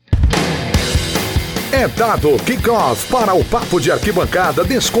É dado kickoff para o papo de arquibancada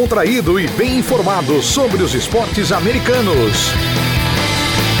descontraído e bem informado sobre os esportes americanos.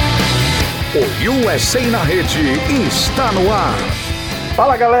 O USA na Rede está no ar.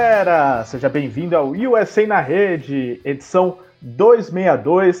 Fala galera, seja bem-vindo ao USA na Rede, edição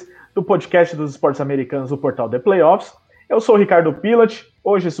 262 do podcast dos esportes americanos do portal The Playoffs. Eu sou o Ricardo Pilat,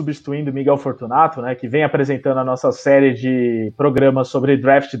 hoje substituindo Miguel Fortunato, que vem apresentando a nossa série de programas sobre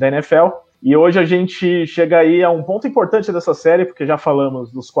draft da NFL. E hoje a gente chega aí a um ponto importante dessa série, porque já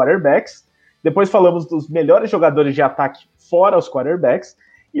falamos dos quarterbacks, depois falamos dos melhores jogadores de ataque fora os quarterbacks,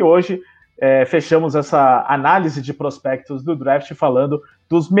 e hoje fechamos essa análise de prospectos do draft falando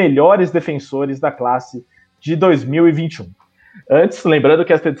dos melhores defensores da classe de 2021. Antes, lembrando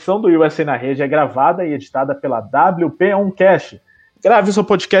que esta edição do USA na Rede é gravada e editada pela WP Oncast. Grave o seu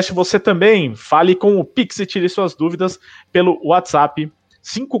podcast você também. Fale com o Pix e tire suas dúvidas pelo WhatsApp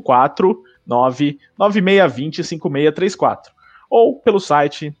 549-9620-5634 ou pelo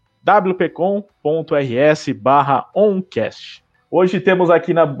site wpcom.rs/oncast. Hoje temos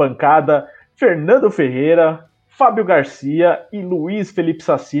aqui na bancada Fernando Ferreira, Fábio Garcia e Luiz Felipe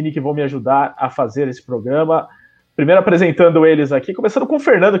Sassini, que vão me ajudar a fazer esse programa. Primeiro apresentando eles aqui, começando com o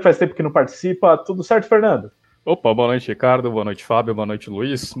Fernando, que faz tempo que não participa. Tudo certo, Fernando? Opa, boa noite, Ricardo, boa noite, Fábio, boa noite,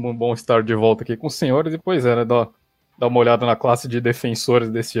 Luiz. Bom estar de volta aqui com os senhores. E pois é, dar uma olhada na classe de defensores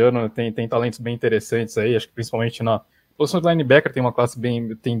desse ano, tem talentos bem interessantes aí, acho que principalmente na posição de linebacker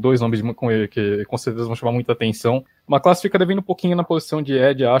tem dois nomes que com certeza vão chamar muita atenção. Uma classe fica devendo um pouquinho na posição de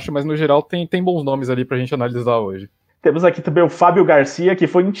edge, acho, mas no geral tem bons nomes ali pra gente analisar hoje. Temos aqui também o Fábio Garcia, que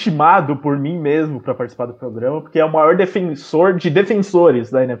foi intimado por mim mesmo para participar do programa, porque é o maior defensor de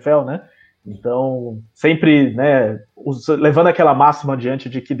defensores da NFL, né? Então, sempre, levando aquela máxima adiante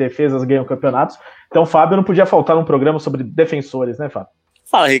de que defesas ganham campeonatos. Então, Fábio não podia faltar num programa sobre defensores, né, Fábio?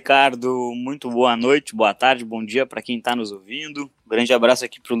 Fala, Ricardo. Muito boa noite, boa tarde, bom dia para quem está nos ouvindo. Um grande abraço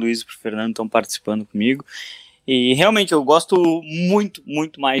aqui para o Luiz e para o Fernando que estão participando comigo. E realmente eu gosto muito,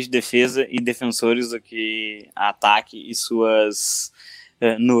 muito mais de defesa e defensores do que ataque e suas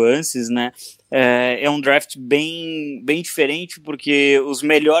nuances, né? É um draft bem diferente porque os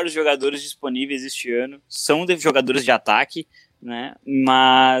melhores jogadores disponíveis este ano são jogadores de ataque, né?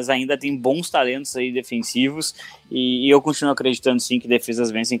 Mas ainda tem bons talentos aí defensivos e eu continuo acreditando sim que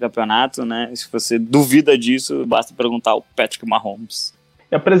defesas vencem campeonato, né? Se você duvida disso, basta perguntar ao Patrick Mahomes.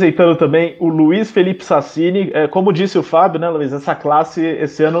 E apresentando também o Luiz Felipe Sassini, como disse o Fábio, né, Luiz, essa classe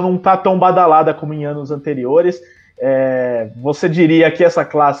esse ano não está tão badalada como em anos anteriores. Você diria que essa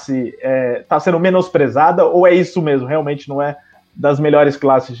classe está sendo menosprezada ou é isso mesmo, realmente não é das melhores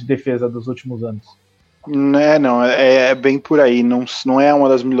classes de defesa dos últimos anos? Não, é bem por aí, não é uma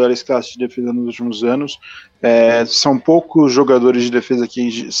das melhores classes de defesa nos últimos anos. São poucos jogadores de defesa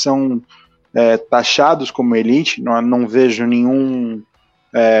que são taxados como elite, não vejo nenhum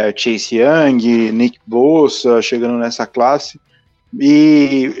Chase Young, Nick Bosa chegando nessa classe,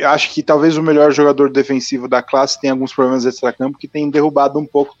 e acho que talvez o melhor jogador defensivo da classe tenha alguns problemas extracampo que tem derrubado um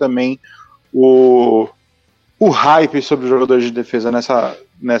pouco também o hype sobre os jogadores de defesa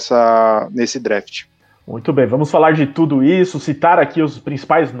nesse draft. Muito bem, vamos falar de tudo isso, citar aqui os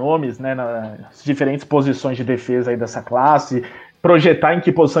principais nomes, nas diferentes posições de defesa aí dessa classe, projetar em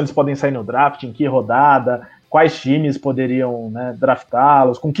que posição eles podem sair no draft, em que rodada, quais times poderiam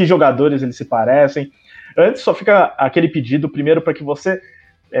draftá-los, com que jogadores eles se parecem. Antes, só fica aquele pedido primeiro para que você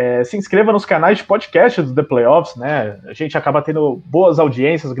se inscreva nos canais de podcast do The Playoffs, né? A gente acaba tendo boas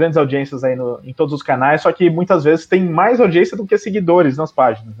audiências, grandes audiências aí em todos os canais, só que muitas vezes tem mais audiência do que seguidores nas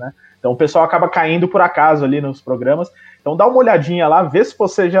páginas, né? Então o pessoal acaba caindo por acaso ali nos programas. Então dá uma olhadinha lá, vê se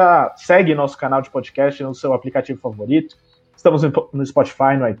você já segue nosso canal de podcast no seu aplicativo favorito. Estamos no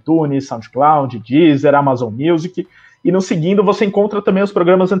Spotify, no iTunes, SoundCloud, Deezer, Amazon Music. E no seguindo você encontra também os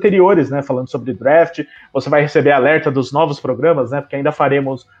programas anteriores, né, falando sobre draft. Você vai receber alerta dos novos programas, né, porque ainda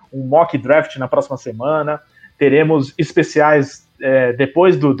faremos um mock draft na próxima semana. Teremos especiais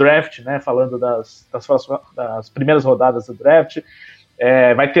depois do draft, né, falando das primeiras rodadas do draft.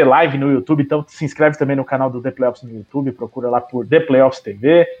 Vai ter live no YouTube, então se inscreve também no canal do The Playoffs no YouTube, procura lá por The Playoffs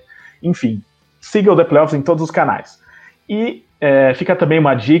TV. Enfim, siga o The Playoffs em todos os canais. E fica também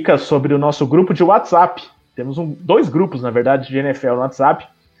uma dica sobre o nosso grupo de WhatsApp. Temos dois grupos, na verdade, de NFL no WhatsApp,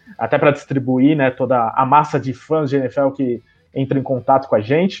 até para distribuir, né, toda a massa de fãs de NFL que entra em contato com a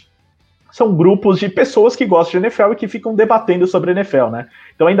gente. São grupos de pessoas que gostam de NFL e que ficam debatendo sobre a NFL, né?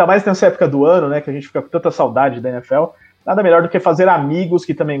 Então, ainda mais nessa época do ano, né, que a gente fica com tanta saudade da NFL, nada melhor do que fazer amigos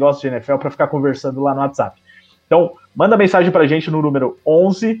que também gostam de NFL para ficar conversando lá no WhatsApp. Então, manda mensagem para a gente no número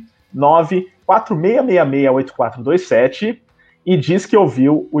 11 9 4666 8427 e diz que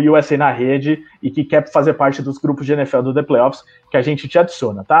ouviu o USA na rede e que quer fazer parte dos grupos de NFL do The Playoffs, que a gente te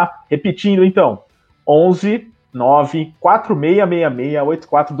adiciona, tá? Repetindo, então, 11 9 4666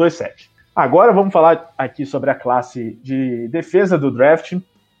 8427. Agora vamos falar aqui sobre a classe de defesa do draft.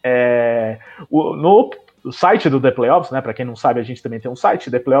 No site do The Playoffs, né? Para quem não sabe, a gente também tem um site,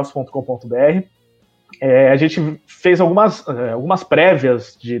 theplayoffs.com.br. A gente fez algumas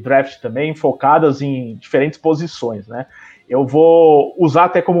prévias de draft também, focadas em diferentes posições, né? Eu vou usar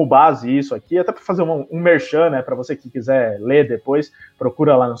até como base isso aqui, até para fazer um merchan, né? Para você que quiser ler depois,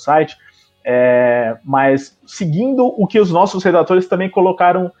 procura lá no site. Mas seguindo o que os nossos redatores também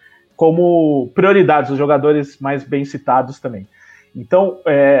colocaram como prioridades, os jogadores mais bem citados também. Então,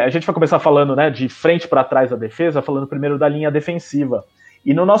 a gente vai começar falando, né, de frente para trás da defesa, falando primeiro da linha defensiva.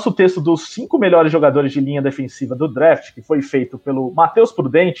 E no nosso texto dos 5 melhores jogadores de linha defensiva do draft, que foi feito pelo Matheus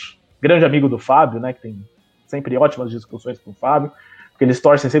Prudente, grande amigo do Fábio, né, que tem sempre ótimas discussões com o Fábio, porque eles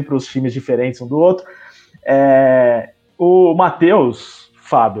torcem sempre para os times diferentes um do outro. O Matheus,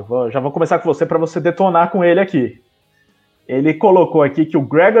 Fábio, já vou começar com você para você detonar com ele aqui. Ele colocou aqui que o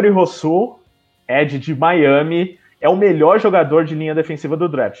Gregory Rousseau, edge de Miami, é o melhor jogador de linha defensiva do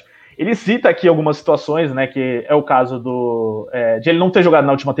draft. Ele cita aqui algumas situações, né, que é o caso de ele não ter jogado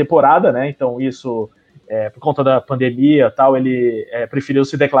na última temporada, né, então isso, por conta da pandemia e tal, ele preferiu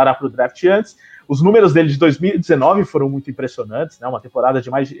se declarar para o draft antes. Os números dele de 2019 foram muito impressionantes, né, uma temporada de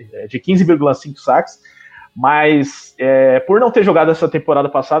mais de 15,5 sacks, mas por não ter jogado essa temporada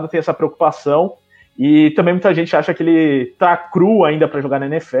passada, tem essa preocupação. E também muita gente acha que ele tá cru ainda para jogar na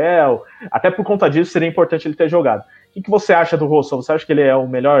NFL, até por conta disso seria importante ele ter jogado. O que você acha do Rousseau? Você acha que ele é o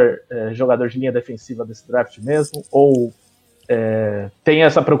melhor jogador de linha defensiva desse draft mesmo? Ou tem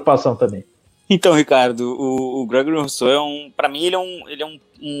essa preocupação também? Então, Ricardo, o Gregory Rousseau para mim ele é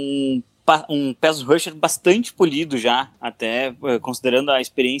um pass rusher bastante polido já, até considerando a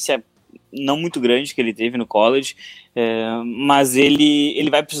experiência não muito grande que ele teve no college, mas ele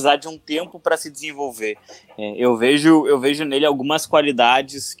vai precisar de um tempo para se desenvolver. Eu vejo nele algumas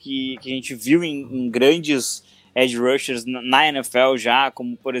qualidades que a gente viu em grandes edge rushers na NFL já,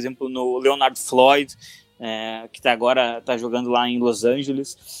 como por exemplo no Leonard Floyd, que agora está jogando lá em Los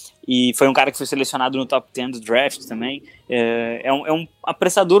Angeles, e foi um cara que foi selecionado no top 10 do draft também. É um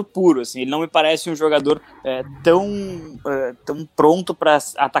apressador puro, assim. Ele não me parece um jogador tão pronto para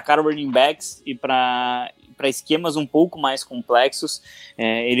atacar running backs e para esquemas um pouco mais complexos.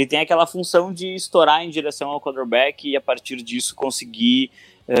 Ele tem aquela função de estourar em direção ao quarterback e a partir disso conseguir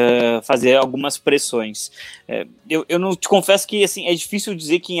fazer algumas pressões. Eu não te confesso que assim, é difícil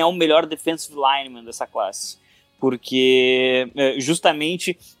dizer quem é o melhor defensive lineman dessa classe, porque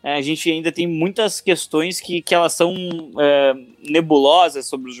justamente a gente ainda tem muitas questões que elas são nebulosas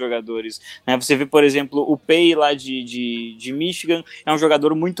sobre os jogadores, né? Você vê, por exemplo, o Pay lá de Michigan, é um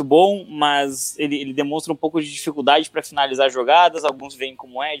jogador muito bom, mas ele demonstra um pouco de dificuldade para finalizar jogadas, alguns veem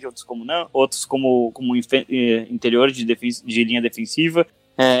como edge, outros como não, outros como interior de linha defensiva.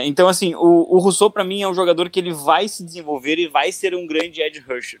 Então, assim, o Rousseau, para mim, é um jogador que ele vai se desenvolver e vai ser um grande edge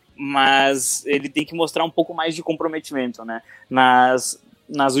rusher, mas ele tem que mostrar um pouco mais de comprometimento, né? Nas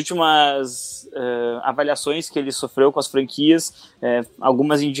últimas avaliações que ele sofreu com as franquias,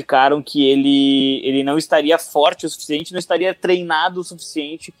 algumas indicaram que ele não estaria forte o suficiente, não estaria treinado o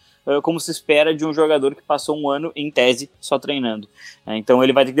suficiente, como se espera de um jogador que passou um ano, em tese, só treinando. Então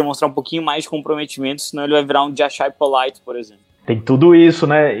ele vai ter que demonstrar um pouquinho mais de comprometimento, senão ele vai virar um Jashai Polite, por exemplo. Tem tudo isso,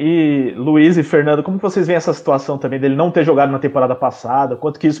 né? E Luiz e Fernando, como que vocês veem essa situação também dele não ter jogado na temporada passada?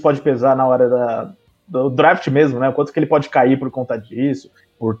 Quanto que isso pode pesar na hora do draft mesmo, né? Quanto que ele pode cair por conta disso?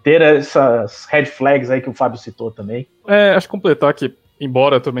 Por ter essas red flags aí que o Fábio citou também. Acho que completar que,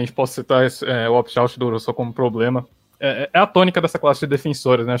 embora também a gente possa citar o opt-out do Rousseau como problema, é a tônica dessa classe de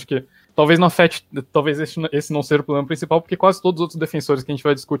defensores, né? Acho que talvez não afete, talvez esse não seja o problema principal, porque quase todos os outros defensores que a gente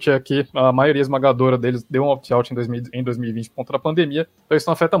vai discutir aqui, a maioria esmagadora deles deu um opt-out em 2020 por conta da pandemia, então isso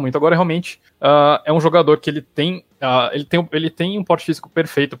não afeta muito. Agora, realmente, é um jogador que ele tem um porte físico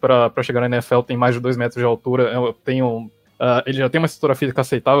perfeito para chegar na NFL, tem mais de 2 metros de altura, ele já tem uma estrutura física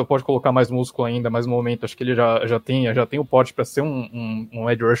aceitável, pode colocar mais músculo ainda, mas no momento acho que ele já tem o porte para ser um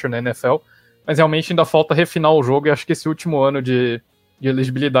edge rusher na NFL, mas realmente ainda falta refinar o jogo, e acho que esse último ano de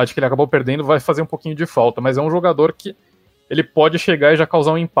elegibilidade que ele acabou perdendo vai fazer um pouquinho de falta, mas é um jogador que ele pode chegar e já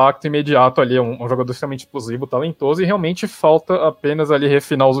causar um impacto imediato ali, um jogador extremamente explosivo, talentoso, e realmente falta apenas ali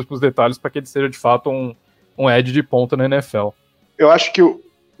refinar os últimos detalhes para que ele seja de fato um edge de ponta na NFL. Eu acho que o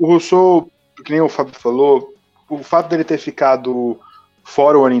Rousseau, que nem o Fábio falou, o fato dele ter ficado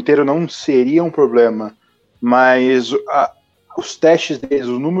fora o ano inteiro não seria um problema, mas os testes deles,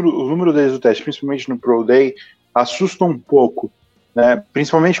 o número deles do teste, principalmente no Pro Day, assustam um pouco. né?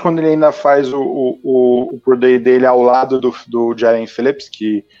 Principalmente quando ele ainda faz o Pro Day dele ao lado do Jalen Phillips,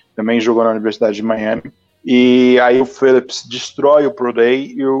 que também jogou na Universidade de Miami. E aí o Phillips destrói o Pro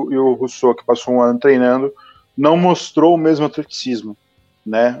Day e o Rousseau, que passou um ano treinando, não mostrou o mesmo atleticismo,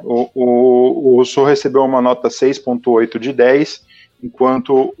 né? O Rousseau recebeu uma nota 6.8 de 10,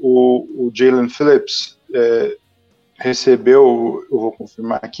 enquanto o Jalen Phillips recebeu, eu vou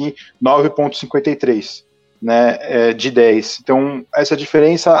confirmar aqui, 9.53, né, de 10. Então, essa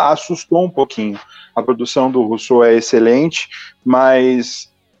diferença assustou um pouquinho. A produção do Rousseau é excelente, mas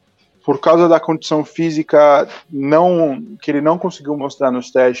por causa da condição física que ele não conseguiu mostrar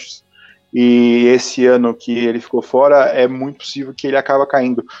nos testes, e esse ano que ele ficou fora, é muito possível que ele acabe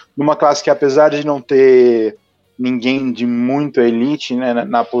caindo numa classe que, apesar de não ter ninguém de muito elite, né,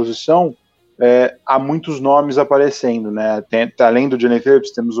 na posição, há muitos nomes aparecendo, né? Além do Jalen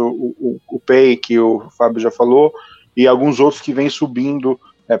Phillips, temos o Pay, que o Fábio já falou, e alguns outros que vêm subindo,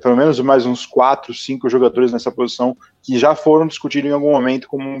 pelo menos mais uns 4, 5 jogadores nessa posição, que já foram discutidos em algum momento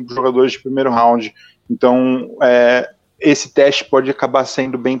como jogadores de primeiro round. Então, esse teste pode acabar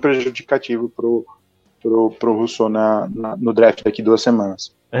sendo bem prejudicativo pro Rousseau no draft daqui 2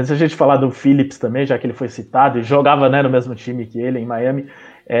 semanas. Antes da gente falar do Phillips também, já que ele foi citado e jogava, né, no mesmo time que ele, em Miami,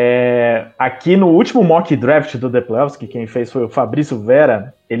 aqui no último mock draft do The Playoffs, que quem fez foi o Fabrício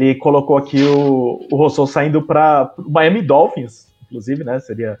Vera, ele colocou aqui o Rousseau saindo para o Miami Dolphins, inclusive, né,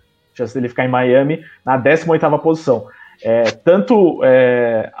 seria a chance dele ficar em Miami, na 18ª posição. Tanto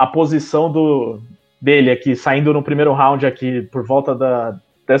a posição dele aqui, saindo no primeiro round aqui, por volta da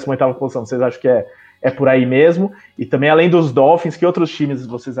 18ª posição, vocês acham que é por aí mesmo? E também, além dos Dolphins, que outros times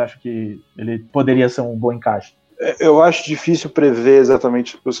vocês acham que ele poderia ser um bom encaixe? Eu acho difícil prever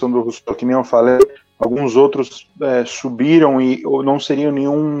exatamente a posição do Rousseau, que nem eu falei. Alguns outros subiram e não seria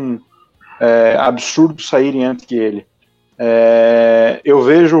nenhum absurdo saírem antes que ele. Eu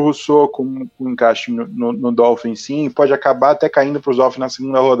vejo o Rousseau com um encaixe no Dolphins, sim, e pode acabar até caindo para os Dolphins na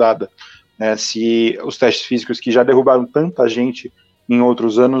segunda rodada. Se os testes físicos que já derrubaram tanta gente em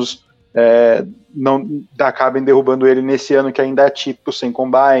outros anos não acabem derrubando ele nesse ano que ainda é típico, sem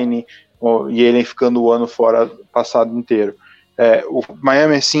combine, e ele ficando o ano fora passado inteiro. O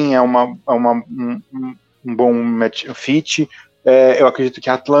Miami, sim, é um bom fit. Eu acredito que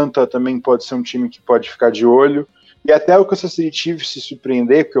a Atlanta também pode ser um time que pode ficar de olho. E até o Kansas City Chiefs se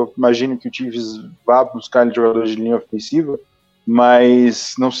surpreender, porque eu imagino que o Chiefs vá buscar jogadores de linha ofensiva,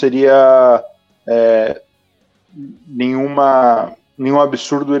 mas não seria nenhum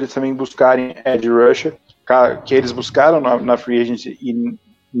absurdo eles também buscarem edge rusher, que eles buscaram na free agency e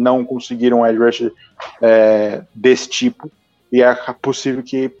não conseguiram edge rusher desse tipo, e é possível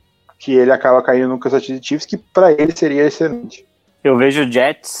que ele acaba caindo no Kansas City Chiefs, que para ele seria excelente. Eu vejo o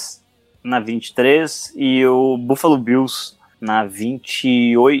Jets na 23 e o Buffalo Bills na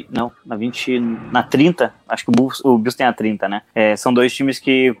 28, não, na 30, acho que o Bills tem a 30, né? São dois times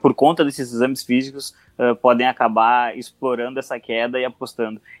que, por conta desses exames físicos, podem acabar explorando essa queda e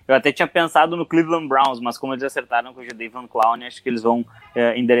apostando. Eu até tinha pensado no Cleveland Browns, mas como eles acertaram com o Jadeveon Clowney, acho que eles vão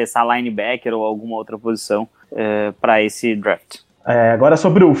endereçar linebacker ou alguma outra posição para esse draft. Agora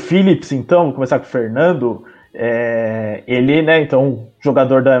sobre o Phillips, então, vou começar com o Fernando. Ele, né, então,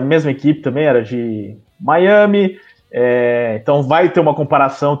 jogador da mesma equipe também, era de Miami, então vai ter uma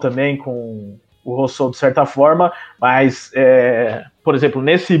comparação também com o Rousseau de certa forma, mas, por exemplo,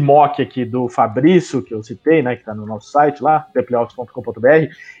 nesse mock aqui do Fabrício, que eu citei, né, que está no nosso site lá, theplayoffs.com.br,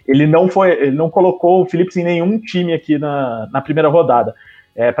 ele não colocou o Phillips em nenhum time aqui na primeira rodada.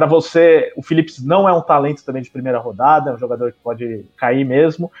 Para você, o Phillips não é um talento também de primeira rodada, é um jogador que pode cair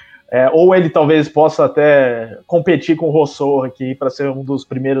mesmo, ou ele talvez possa até competir com o Rousseau aqui para ser um dos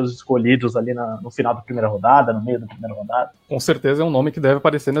primeiros escolhidos ali no final da primeira rodada, no meio da primeira rodada. Com certeza é um nome que deve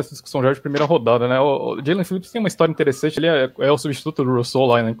aparecer nessa discussão já de primeira rodada, né? O Jalen Phillips tem uma história interessante, ele é o substituto do Rousseau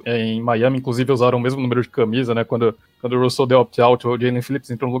lá em Miami, inclusive usaram o mesmo número de camisa, né? Quando o Rousseau deu opt-out, o Jalen Phillips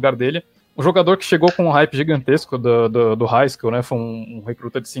entrou no lugar dele. Um jogador que chegou com um hype gigantesco do high school, né? Foi um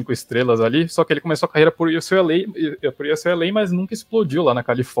recruta de 5 estrelas ali, só que ele começou a carreira por UCLA, mas nunca explodiu lá na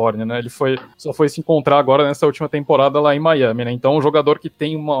Califórnia, né? Ele só foi se encontrar agora nessa última temporada lá em Miami, né? Então, um jogador que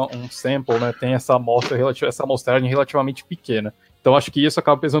tem um sample, né? Tem essa amostragem relativamente pequena. Então, acho que isso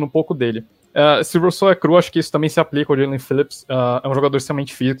acaba pesando um pouco dele. Se o Rousseau é cru, acho que isso também se aplica ao Jalen Phillips. É um jogador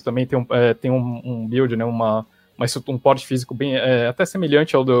extremamente físico, também tem um build, né? Mas um porte físico bem até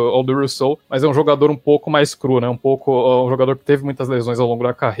semelhante ao do Rousseau, mas é um jogador um pouco mais cru, né? Um jogador que teve muitas lesões ao longo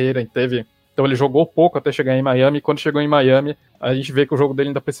da carreira, então Então ele jogou pouco até chegar em Miami, e quando chegou em Miami, a gente vê que o jogo dele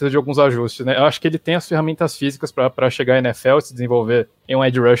ainda precisa de alguns ajustes, né? Eu acho que ele tem as ferramentas físicas para chegar à NFL e se desenvolver em um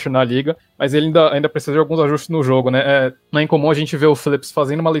edge rusher na liga, mas ele ainda precisa de alguns ajustes no jogo, né? Não é incomum a gente ver o Phillips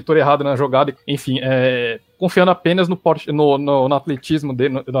fazendo uma leitura errada na jogada, enfim, confiando apenas no atleticismo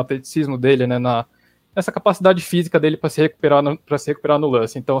dele, né? Nessa capacidade física dele para se recuperar no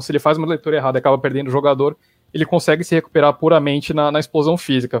lance. Então, se ele faz uma leitura errada e acaba perdendo o jogador, ele consegue se recuperar puramente na explosão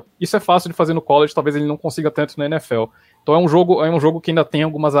física. Isso é fácil de fazer no college, talvez ele não consiga tanto na NFL. Então é um jogo que ainda tem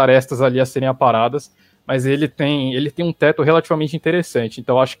algumas arestas ali a serem aparadas, mas ele tem um teto relativamente interessante.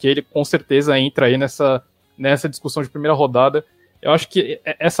 Então acho que ele com certeza entra aí nessa discussão de primeira rodada. Eu acho que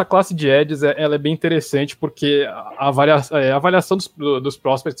essa classe de edges ela é bem interessante, porque a avaliação dos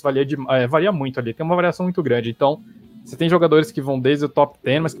prospects varia muito ali, tem uma variação muito grande. Então você tem jogadores que vão desde o top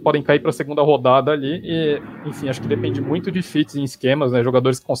 10, mas que podem cair para a segunda rodada ali, e, enfim, acho que depende muito de fits em esquemas, né?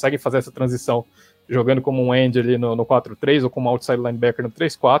 Jogadores que conseguem fazer essa transição jogando como um end ali no 4-3 ou como outside linebacker no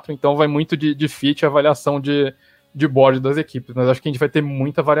 3-4, então vai muito de fit e avaliação de board das equipes, mas acho que a gente vai ter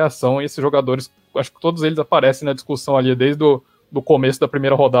muita variação, e esses jogadores, acho que todos eles aparecem na discussão ali desde do começo da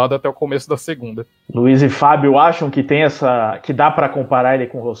primeira rodada até o começo da segunda. Luiz e Fábio acham que tem que dá para comparar ele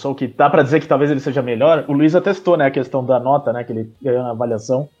com o Rousseau, que dá para dizer que talvez ele seja melhor? O Luiz atestou, né, a questão da nota, né, que ele ganhou na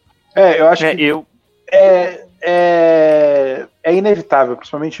avaliação. Eu acho que é inevitável,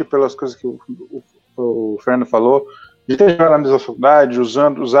 principalmente pelas coisas que o Fernando falou, de ter jogado na mesma faculdade,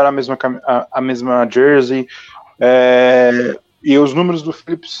 usar a mesma jersey, e os números do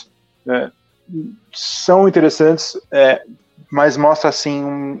Phillips são interessantes, mas mostra assim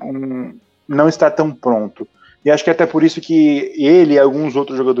não está tão pronto. E acho que até por isso que ele e alguns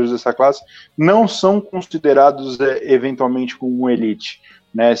outros jogadores dessa classe não são considerados eventualmente como um elite,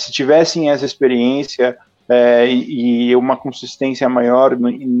 né? Se tivessem essa experiência e uma consistência maior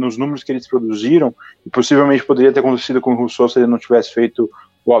nos números que eles produziram, e possivelmente poderia ter acontecido com o Rousseau se ele não tivesse feito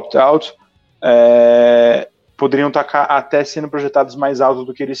o opt-out, poderiam estar até sendo projetados mais altos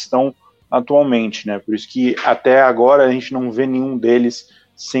do que eles estão atualmente, né? Por isso que até agora a gente não vê nenhum deles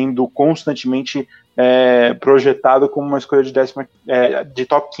sendo constantemente projetado como uma escolha de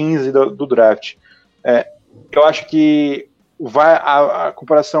top 15 do draft. Eu acho que a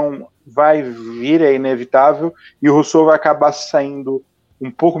comparação vai vir, é inevitável, e o Rousseau vai acabar saindo um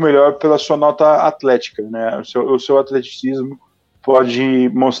pouco melhor pela sua nota atlética, né? O seu atleticismo pode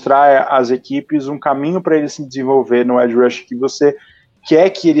mostrar às equipes um caminho para ele se desenvolver no edge rush que você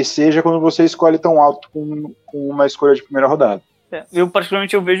quer que ele seja quando você escolhe tão alto com uma escolha de primeira rodada. Eu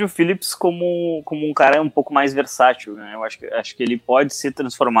particularmente vejo o Phillips como um cara um pouco mais versátil, né? Eu acho que ele pode ser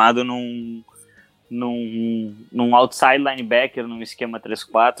transformado num outside linebacker, num esquema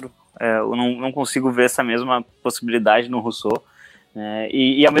 3-4. Eu não consigo ver essa mesma possibilidade no Rousseau.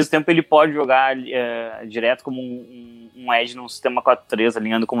 E ao mesmo tempo ele pode jogar direto como um edge num sistema 4-3,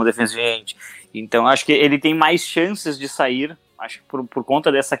 alinhando como defensive end. Então acho que ele tem mais chances de sair, acho que por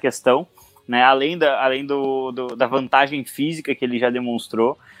conta dessa questão, né? Além da vantagem física que ele já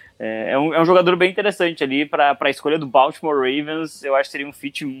demonstrou. É um jogador bem interessante ali para a escolha do Baltimore Ravens. Eu acho que seria um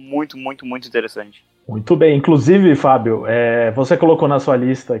fit muito, muito, muito interessante. Muito bem, inclusive, Fábio, você colocou na sua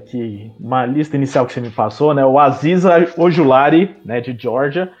lista aqui, uma lista inicial que você me passou, né, o Azeez Ojulari, né, de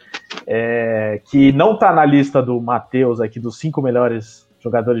Georgia, que não está na lista do Matheus aqui dos 5 melhores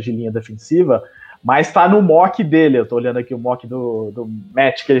jogadores de linha defensiva, mas está no mock dele. Eu estou olhando aqui o mock do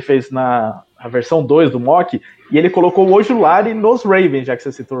Matt que ele fez na versão 2 do mock, e ele colocou o Ojulari nos Ravens, já que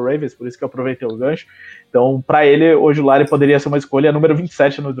você citou o Ravens, por isso que eu aproveitei o gancho. Então, para ele, o Ojulari poderia ser uma escolha número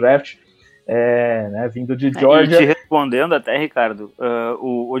 27 no draft, né, vindo de Georgia. E te respondendo até, Ricardo,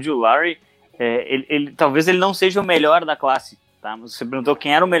 o Ojulari, talvez ele não seja o melhor da classe, tá? Você perguntou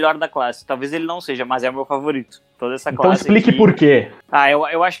quem era o melhor da classe. Talvez ele não seja, mas é o meu favorito. Toda essa classe. Então explique aqui. Por quê.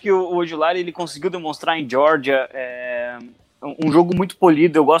 Eu acho que o Ojulari, ele conseguiu demonstrar em Georgia um jogo muito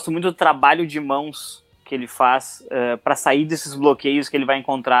polido. Eu gosto muito do trabalho de mãos que ele faz para sair desses bloqueios que ele vai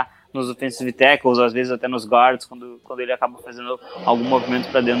encontrar nos offensive tackles, às vezes até nos guards, quando ele acaba fazendo algum movimento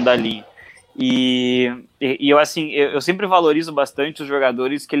para dentro da linha. E eu sempre valorizo bastante os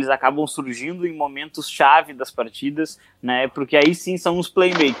jogadores que eles acabam surgindo em momentos chave das partidas, né? Porque aí sim são os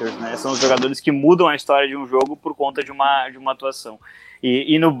playmakers, né? São os jogadores que mudam a história de um jogo por conta de uma atuação.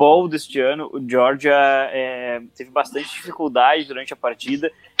 E no Bowl deste ano, o Georgia teve bastante dificuldade durante a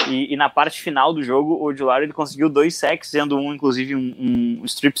partida, e na parte final do jogo, o Ojulari ele conseguiu 2 sacks, sendo inclusive um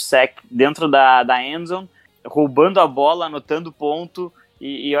strip sack dentro da endzone, roubando a bola, anotando ponto.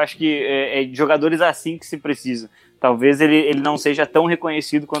 E eu acho que é de jogadores assim que se precisa. Talvez ele não seja tão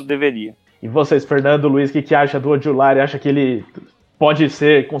reconhecido quanto deveria. E vocês, Fernando, Luiz, o que acha do Ojulari? Acha que ele pode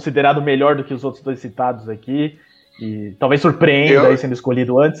ser considerado melhor do que os outros dois citados aqui, e talvez surpreenda aí sendo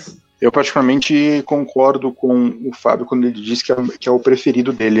escolhido antes. Eu particularmente concordo com o Fábio quando ele diz que é o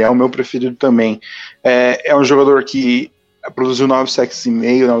preferido dele, é o meu preferido também. É um jogador que produziu 9 sacks e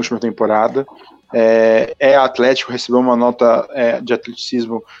meio na última temporada, é atlético, recebeu uma nota de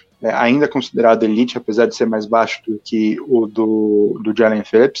atleticismo ainda considerado elite, apesar de ser mais baixo do que o do Jalen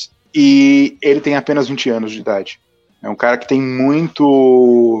Phillips, e ele tem apenas 20 anos de idade. É um cara que tem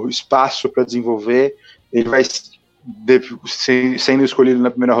muito espaço para desenvolver, ele vai, sendo escolhido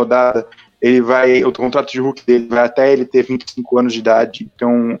na primeira rodada, o contrato de rookie dele vai até ele ter 25 anos de idade,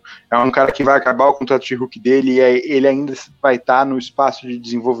 então é um cara que vai acabar o contrato de rookie dele e ele ainda vai estar no espaço de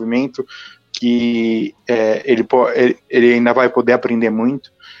desenvolvimento que ele ainda vai poder aprender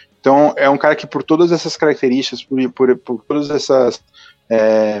muito. Então é um cara que por todas essas características, por todas essas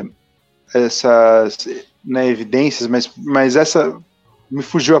evidências, mas essa me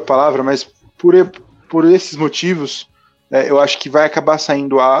fugiu a palavra, mas por esses motivos eu acho que vai acabar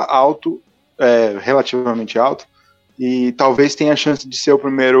saindo alto, relativamente alto, e talvez tenha a chance de ser o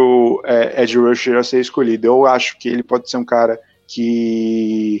primeiro edge rusher a ser escolhido. Eu acho que ele pode ser um cara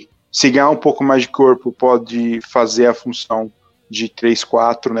que, se ganhar um pouco mais de corpo, pode fazer a função de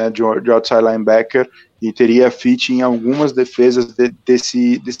 3-4, né, de outside linebacker, e teria fit em algumas defesas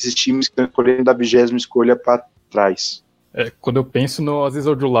desses times que estão escolhendo da 20ª escolha para trás. Quando eu penso no Azeez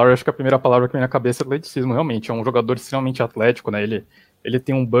Ojulari, acho que a primeira palavra que vem na cabeça é atleticismo, realmente. É um jogador extremamente atlético, né? Ele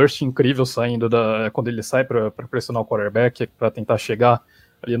tem um burst incrível saindo quando ele sai para pressionar o quarterback, para tentar chegar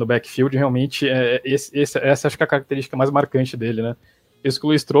ali no backfield. Realmente, essa acho que é a característica mais marcante dele, né? Isso que o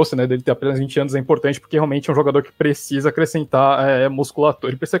Luiz trouxe, né, dele ter apenas 20 anos é importante porque realmente é um jogador que precisa acrescentar musculatura,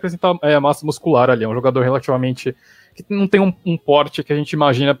 ele precisa acrescentar massa muscular ali, é um jogador relativamente que não tem um porte que a gente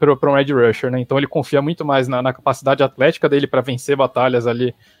imagina para um edge rusher, né, então ele confia muito mais na capacidade atlética dele para vencer batalhas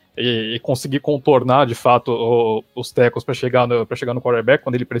ali e conseguir contornar de fato os tackles para chegar no quarterback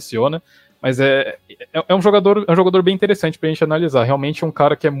quando ele pressiona, mas é um jogador bem interessante para a gente analisar, realmente é um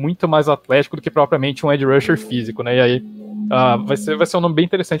cara que é muito mais atlético do que propriamente um edge rusher físico, né, e aí vai ser um nome bem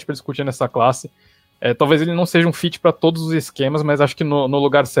interessante para discutir nessa classe. Talvez ele não seja um fit para todos os esquemas, mas acho que no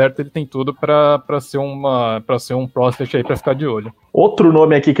lugar certo ele tem tudo para ser um prospect aí para ficar de olho. Outro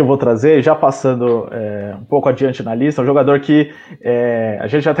nome aqui que eu vou trazer, já passando um pouco adiante na lista, um jogador que a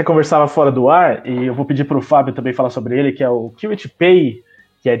gente até conversava fora do ar, e eu vou pedir para o Fábio também falar sobre ele, que é o Kiwit Pei,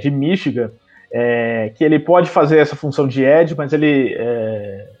 que é de Michigan, que ele pode fazer essa função de edge, mas ele...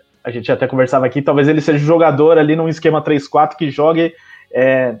 a gente até conversava aqui, talvez ele seja um jogador ali num esquema 3-4 que jogue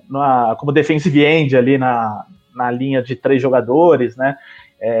como defensive end ali na linha de 3 jogadores, né?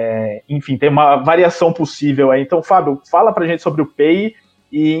 Enfim, tem uma variação possível aí. Então, Fábio, fala pra gente sobre o Pei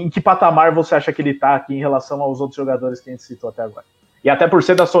e em que patamar você acha que ele tá aqui em relação aos outros jogadores que a gente citou até agora. E até por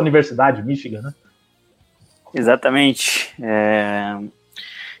ser da sua universidade, Michigan, né? Exatamente.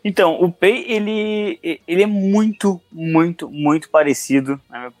 Então, o Pei, ele é muito, muito, muito parecido,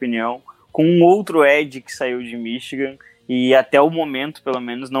 na minha opinião, com um outro edge que saiu de Michigan e até o momento, pelo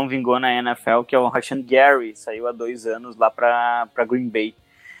menos, não vingou na NFL, que é o Rashan Gary, saiu há 2 anos lá para Green Bay.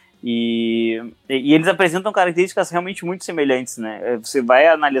 E eles apresentam características realmente muito semelhantes, né? Você vai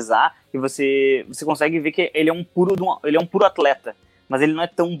analisar e você consegue ver que ele é um puro atleta, mas ele não é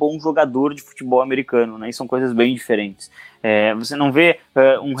tão bom jogador de futebol americano, né? E são coisas bem diferentes. Você não vê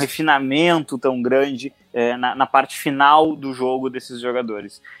um refinamento tão grande na parte final do jogo desses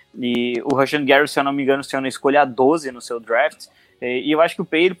jogadores. E o Rashan Gary, se eu não me engano, saiu na escolha 12 no seu draft, e eu acho que o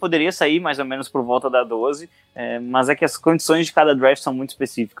Pei ele poderia sair mais ou menos por volta da 12, mas é que as condições de cada draft são muito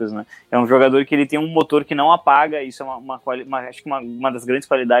específicas, né? É um jogador que ele tem um motor que não apaga, isso é acho que uma das grandes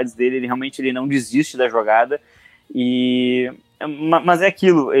qualidades dele, ele não desiste da jogada, mas é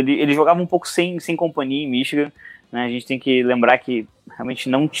aquilo, ele jogava um pouco sem companhia em Michigan, né? A gente tem que lembrar que realmente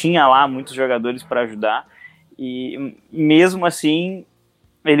não tinha lá muitos jogadores para ajudar, e mesmo assim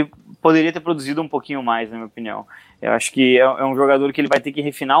ele poderia ter produzido um pouquinho mais, na minha opinião. Eu acho que é um jogador que ele vai ter que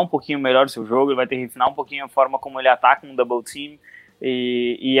refinar um pouquinho melhor o seu jogo, ele vai ter que refinar um pouquinho a forma como ele ataca um double team,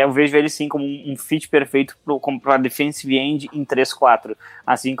 e eu vejo ele sim como um fit perfeito para defensive end em 3-4,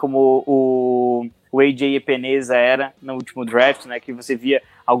 assim como o AJ Epenesa era no último draft, né, que você via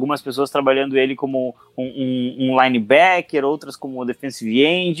algumas pessoas trabalhando ele como um linebacker, outras como defensive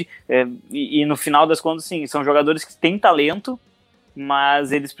end, e no final das contas, sim, são jogadores que têm talento,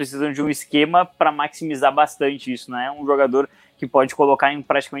 mas eles precisam de um esquema para maximizar bastante isso, né? Um jogador que pode colocar em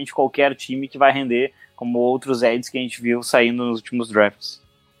praticamente qualquer time que vai render, como outros edges que a gente viu saindo nos últimos drafts.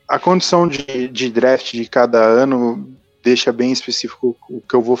 A condição de draft de cada ano deixa bem específico o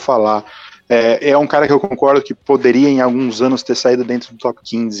que eu vou falar. É um cara que eu concordo que poderia em alguns anos ter saído dentro do top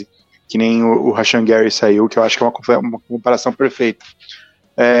 15, que nem o Rashan Gary saiu, que eu acho que é uma comparação perfeita.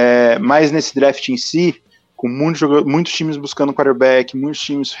 Mas nesse draft em si, com muitos times buscando quarterback, muitos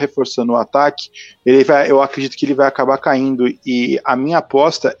times reforçando o ataque, eu acredito que ele vai acabar caindo, e a minha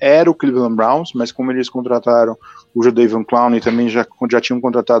aposta era o Cleveland Browns, mas como eles contrataram o Jadeveon Clowney e também já tinham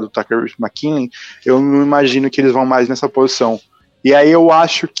contratado o Tucker McKinley, eu não imagino que eles vão mais nessa posição. E aí eu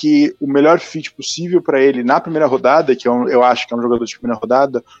acho que o melhor fit possível para ele na primeira rodada, que eu acho que é um jogador de primeira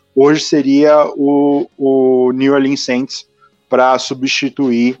rodada, hoje seria o New Orleans Saints, para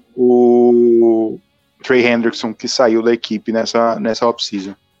substituir o Trey Hendrickson, que saiu da equipe nessa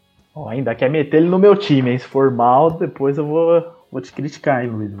off-season. Ainda quer meter ele no meu time, hein? Se for mal, depois eu vou te criticar,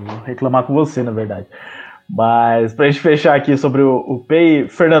 hein, Luiz? Vou reclamar com você, na verdade. Mas pra gente fechar aqui sobre o Pay,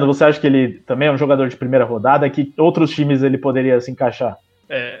 Fernando, você acha que ele também é um jogador de primeira rodada? Que outros times ele poderia se encaixar?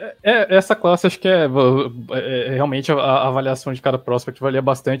 Essa classe acho que realmente a avaliação de cada prospect valia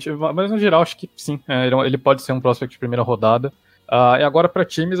bastante, mas no geral acho que sim, ele pode ser um prospect de primeira rodada. E agora para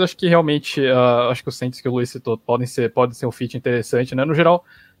times, acho que realmente acho que os Saints que o Luiz citou pode ser um fit interessante, né? No geral,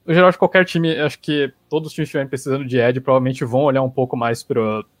 acho que qualquer time, acho que todos os times que estiverem precisando de edge provavelmente vão olhar um pouco mais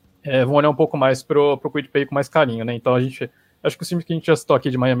pro Quick Pay com mais carinho, né? Então acho que os times que a gente já citou aqui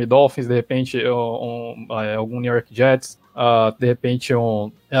de Miami Dolphins, de repente algum New York Jets, de repente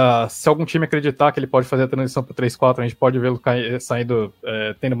se algum time acreditar que ele pode fazer a transição para 3-4, a gente pode vê-lo saindo,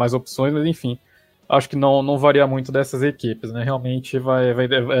 tendo mais opções, mas enfim, acho que não varia muito dessas equipes, né? Realmente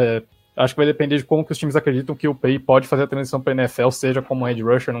acho que vai depender de como que os times acreditam que o Pay pode fazer a transição para a NFL, seja como um edge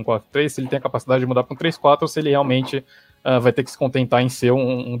rusher num 4-3, se ele tem a capacidade de mudar para um 3-4, ou se ele realmente vai ter que se contentar em ser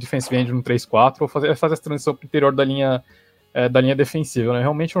um defensive end no 3-4, ou fazer essa transição para o interior da linha defensiva, né?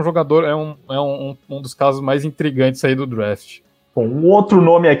 Realmente um jogador é um dos casos mais intrigantes aí do draft. Bom, um outro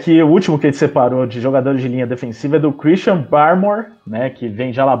nome aqui, o último que a gente separou de jogadores de linha defensiva é do Christian Barmore, né, que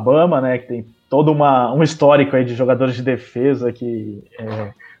vem de Alabama, né, que tem todo um histórico aí de jogadores de defesa que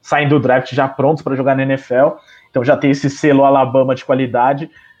saem do draft já prontos para jogar na NFL, então já tem esse selo Alabama de qualidade,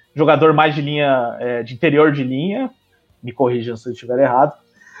 jogador mais de linha, de interior de linha, me corrijam se eu estiver errado,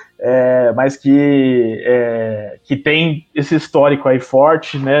 mas que tem esse histórico aí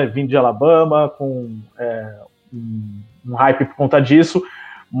forte, né, vindo de Alabama, com um hype por conta disso,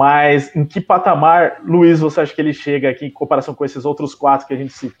 mas em que patamar, Luiz, você acha que ele chega aqui em comparação com esses outros 4 que a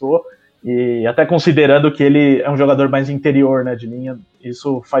gente citou, e até considerando que ele é um jogador mais interior, né, de linha,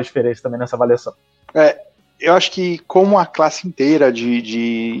 isso faz diferença também nessa avaliação? Eu acho que como a classe inteira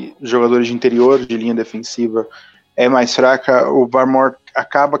de jogadores de interior, de linha defensiva, é mais fraca, o Barmore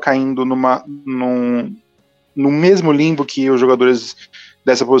acaba caindo no mesmo limbo que os jogadores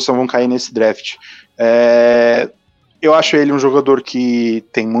dessa posição vão cair nesse draft. Eu acho ele um jogador que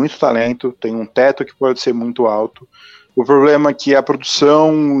tem muito talento, tem um teto que pode ser muito alto. O problema é que a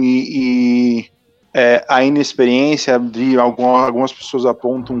produção e a inexperiência de algumas pessoas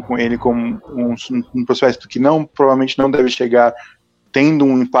apontam com ele como um prospecto que provavelmente não deve chegar tendo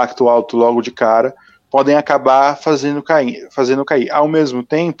um impacto alto logo de cara, podem acabar fazendo cair. Ao mesmo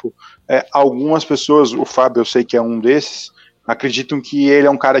tempo, algumas pessoas, o Fábio eu sei que é um desses, acreditam que ele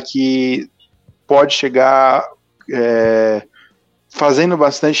é um cara que pode chegar fazendo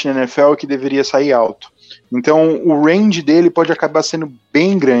bastante na NFL, que deveria sair alto. Então o range dele pode acabar sendo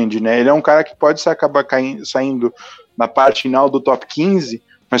bem grande, né? Ele é um cara que pode acabar saindo na parte final do top 15,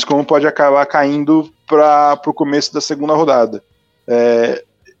 mas como pode acabar caindo para o começo da segunda rodada.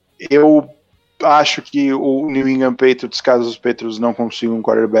 Eu acho que o New England Patriots, caso os Patriots não consigam um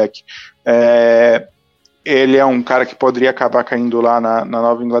quarterback, ele é um cara que poderia acabar caindo lá na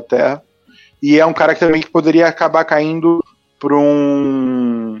Nova Inglaterra, e é um cara que também poderia acabar caindo para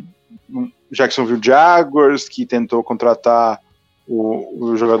um Jacksonville Jaguars, que tentou contratar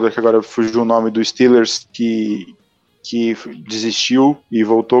o jogador que agora fugiu o nome do Steelers, que desistiu e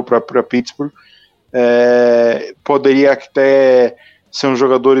voltou para Pittsburgh. Poderia até ser um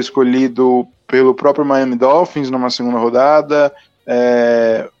jogador escolhido pelo próprio Miami Dolphins numa segunda rodada.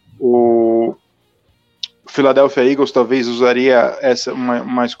 O Philadelphia Eagles talvez usaria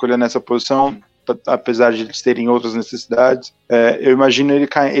uma escolha nessa posição, apesar de eles terem outras necessidades. Eu imagino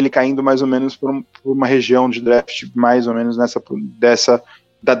ele caindo mais ou menos por uma região de draft mais ou menos da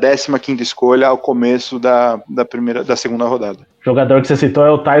 15ª escolha ao começo da segunda rodada. O jogador que você citou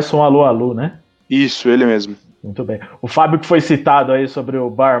é o Tyson Alualu, né? Isso, ele mesmo. Muito bem. O Fábio, que foi citado aí sobre o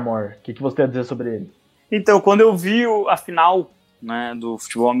Barmore, o que você tem a dizer sobre ele? Então, quando eu vi a final né, do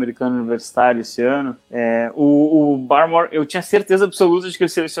futebol americano universitário esse ano. O Barmore, eu tinha certeza absoluta de que ele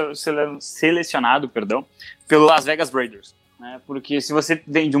selecionado pelo Las Vegas Raiders. Né, porque se você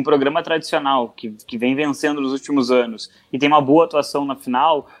vem de um programa tradicional que vem vencendo nos últimos anos e tem uma boa atuação na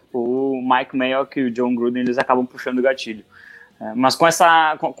final, o Mike Mayock e o John Gruden eles acabam puxando o gatilho. Mas com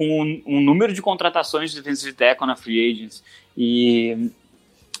um número de contratações de defensive tackle na free agents e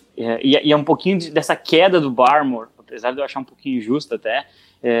é um pouquinho dessa queda do Barmore, apesar de eu achar um pouquinho injusto até,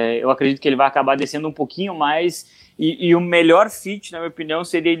 eu acredito que ele vai acabar descendo um pouquinho mais e o melhor fit, na minha opinião,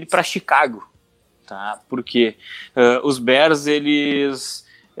 seria ele para Chicago. Tá? Porque os Bears eles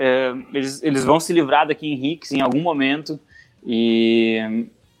vão se livrar da Kim Hicks em algum momento e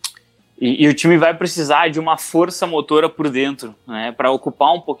o time vai precisar de uma força motora por dentro, né, para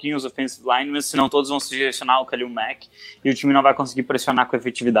ocupar um pouquinho os offensive linemen, senão todos vão se direcionar ao Khalil Mack e o time não vai conseguir pressionar com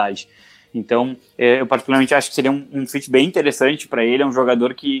efetividade. Então, eu particularmente acho que seria um fit bem interessante para ele. É um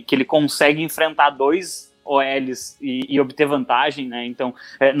jogador que ele consegue enfrentar dois OLs e obter vantagem, né? Então,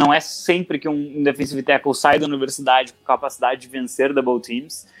 não é sempre que um defensive tackle sai da universidade com capacidade de vencer double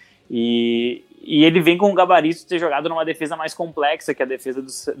teams, e ele vem com o gabarito de ter jogado numa defesa mais complexa que a defesa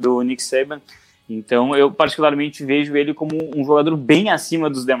do Nick Saban. Então, eu particularmente vejo ele como um jogador bem acima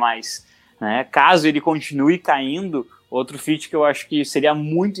dos demais, né? Caso ele continue caindo, outro fit que eu acho que seria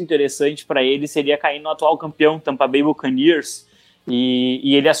muito interessante para ele seria cair no atual campeão Tampa Bay Buccaneers,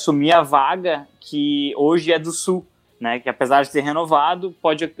 e ele assumir a vaga que hoje é do Sul, né, que apesar de ter renovado,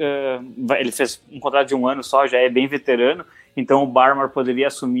 ele fez um contrato de 1 ano só, já é bem veterano, então o Barmore poderia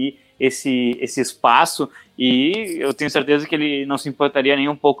assumir esse espaço, e eu tenho certeza que ele não se importaria nem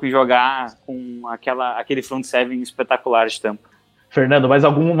um pouco em jogar com aquele front seven espetacular de Tampa. Fernando, mais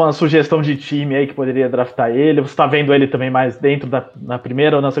alguma sugestão de time aí que poderia draftar ele? Você está vendo ele também mais dentro na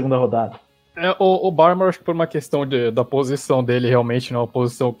primeira ou na segunda rodada? O Barmore, acho que por uma questão da posição dele, realmente, né, uma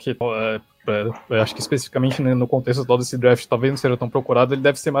posição que, acho que especificamente no contexto todo desse draft, talvez não seja tão procurado, ele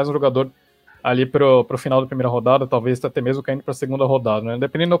deve ser mais um jogador ali pro final da primeira rodada, talvez até mesmo caindo para a segunda rodada, né?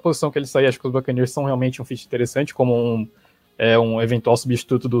 Dependendo da posição que ele sair, acho que os Buccaneers são realmente um fit interessante, como um eventual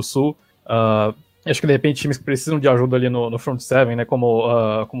substituto do Sul. Acho que de repente times que precisam de ajuda ali no front seven, né, como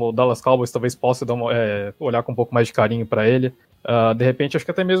o Dallas Cowboys, talvez possa olhar com um pouco mais de carinho para ele. De repente, acho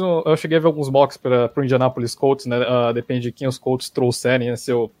que até mesmo eu cheguei a ver alguns mocks para o Indianapolis Colts, né? Depende de quem os Colts trouxerem, né?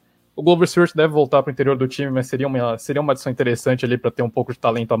 O Glover Stewart deve voltar para o interior do time, mas seria uma adição interessante ali para ter um pouco de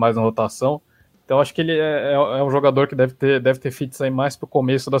talento a mais na rotação. Então acho que ele é um jogador que deve ter fits aí mais para o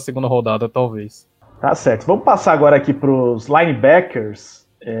começo da segunda rodada, talvez. Tá certo. Vamos passar agora aqui para os linebackers.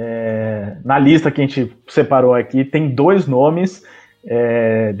 Na lista que a gente separou aqui, tem 2 nomes.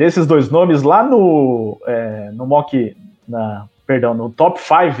 Desses 2 nomes, lá no top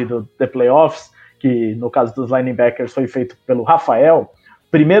 5 do The Playoffs, que no caso dos linebackers foi feito pelo Rafael,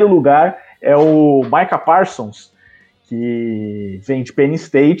 primeiro lugar é o Micah Parsons, que vem de Penn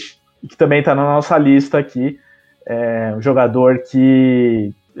State e que também está na nossa lista aqui. Um jogador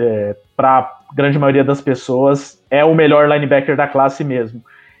que, para a grande maioria das pessoas, é o melhor linebacker da classe mesmo.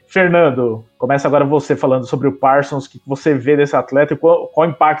 Fernando, começa agora você falando sobre o Parsons, o que você vê desse atleta e qual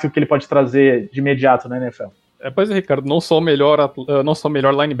impacto que ele pode trazer de imediato na NFL. Pois é, Ricardo, não só o melhor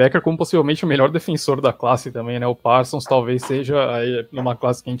linebacker, como possivelmente o melhor defensor da classe também, né? O Parsons talvez seja, aí, numa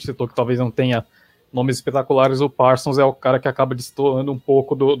classe que a gente citou que talvez não tenha nomes espetaculares, o Parsons é o cara que acaba destoando um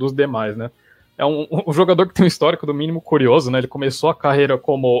pouco dos demais, né? É um jogador que tem um histórico do mínimo curioso, né? Ele começou a carreira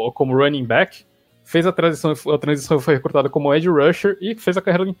como running back, fez a transição e foi recrutado como edge rusher e fez a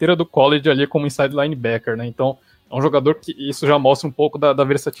carreira inteira do college ali como inside linebacker, né? Então, é um jogador que isso já mostra um pouco da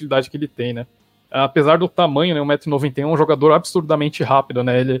versatilidade que ele tem, né? Apesar do tamanho, né, 1,91 m, é um jogador absurdamente rápido,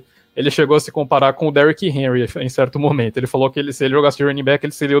 né? Ele chegou a se comparar com o Derrick Henry em certo momento. Ele falou que se ele jogasse de running back,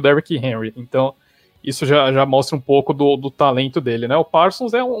 ele seria o Derrick Henry. Então, isso já mostra um pouco do talento dele, né? O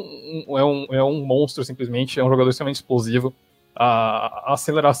Parsons é um monstro, simplesmente. É um jogador extremamente explosivo. A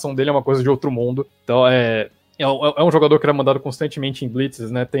aceleração dele é uma coisa de outro mundo. Então, é um jogador que era mandado constantemente em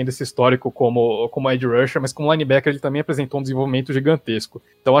blitzes, né, tendo esse histórico como edge rusher, mas como linebacker ele também apresentou um desenvolvimento gigantesco.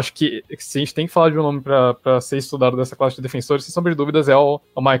 Então acho que se a gente tem que falar de um nome para ser estudado dessa classe de defensores, sem sombra de dúvidas é o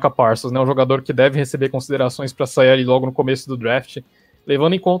Micah Parsons, né, um jogador que deve receber considerações para sair ali logo no começo do draft,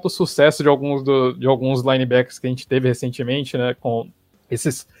 levando em conta o sucesso de alguns linebackers que a gente teve recentemente, né, com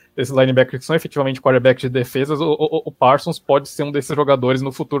esses linebackers que são efetivamente quarterbacks de defesas. O Parsons pode ser um desses jogadores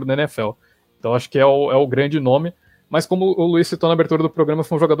no futuro da NFL. Então acho que é o grande nome, mas como o Luiz citou na abertura do programa,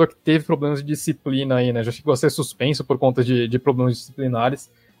 foi um jogador que teve problemas de disciplina aí, né? Já chegou a ser suspenso por conta de problemas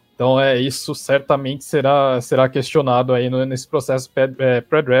disciplinares. Então isso certamente será questionado aí nesse processo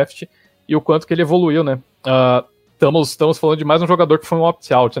pré-draft e o quanto que ele evoluiu, né? estamos falando de mais um jogador que foi um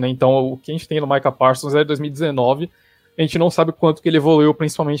opt-out, né? Então, o que a gente tem no Micah Parsons é de 2019. A gente não sabe quanto que ele evoluiu,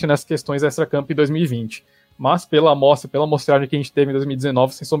 principalmente nessas questões extra-campo em 2020. Mas pela amostragem que a gente teve em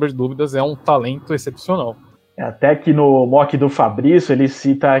 2019, sem sombra de dúvidas, é um talento excepcional. Até que no mock do Fabrício, ele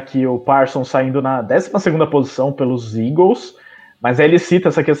cita aqui o Parsons saindo na 12ª posição pelos Eagles, mas aí ele cita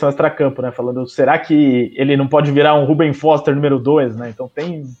essa questão extra-campo, né? Falando, será que ele não pode virar um Ruben Foster número 2, né? Então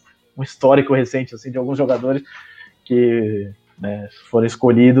tem um histórico recente, assim, de alguns jogadores que, né, foram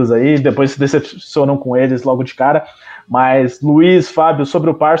escolhidos aí, depois se decepcionam com eles logo de cara. Mas, Luiz, Fábio, sobre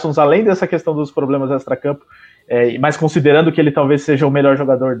o Parsons, além dessa questão dos problemas extra-campo, mas considerando que ele talvez seja o melhor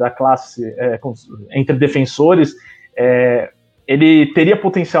jogador da classe entre defensores, ele teria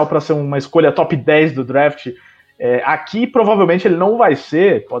potencial para ser uma escolha top 10 do draft. Aqui provavelmente ele não vai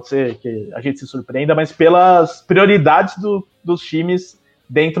ser, pode ser que a gente se surpreenda, mas pelas prioridades dos times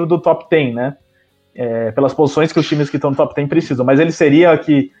dentro do top 10, né? Pelas posições que os times que estão no top 10 precisam. Mas ele seria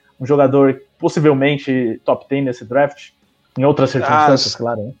aqui um jogador possivelmente top 10 nesse draft? Em outras circunstâncias,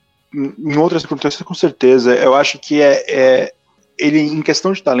 claro, né? Em outras circunstâncias, com certeza. Eu acho que ele, em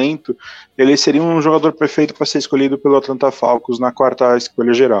questão de talento, ele seria um jogador perfeito para ser escolhido pelo Atlanta Falcons na 4ª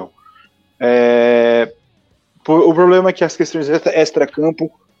escolha geral. O problema é que as questões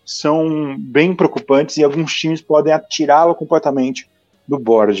extra-campo são bem preocupantes e alguns times podem atirá-lo completamente do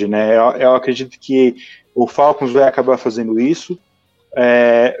board, né? Eu acredito que o Falcons vai acabar fazendo isso.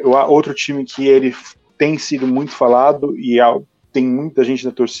 Outro time que ele tem sido muito falado e tem muita gente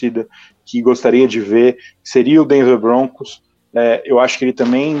da torcida que gostaria de ver seria o Denver Broncos. Eu acho que ele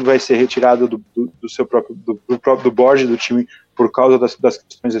também vai ser retirado do seu próprio do board do time por causa das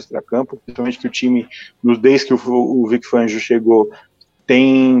questões extracampo, principalmente que o time, desde que o Vic Fangio chegou,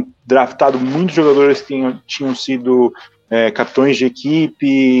 tem draftado muitos jogadores que tinham sido capitães de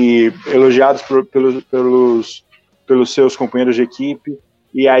equipe, elogiados pelos seus companheiros de equipe,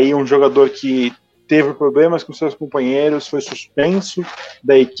 e aí um jogador que teve problemas com seus companheiros foi suspenso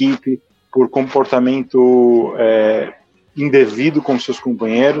da equipe por comportamento indevido com seus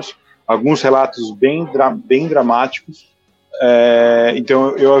companheiros, alguns relatos bem dramáticos.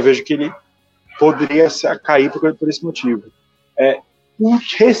 Então eu vejo que ele poderia cair por esse motivo.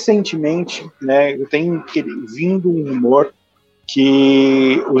 Recentemente, né, tem vindo um rumor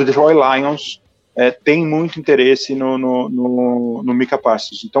que o Detroit Lions tem muito interesse no Micah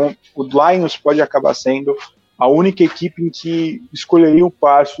Parsons. Então o Lions pode acabar sendo a única equipe em que escolheria o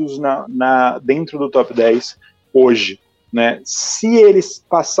Parsons dentro do top 10 hoje, né? Se eles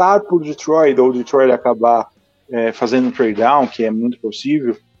passar por Detroit ou Detroit acabar fazendo um trade down, que é muito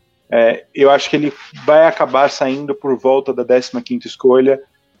possível, eu acho que ele vai acabar saindo por volta da 15ª escolha,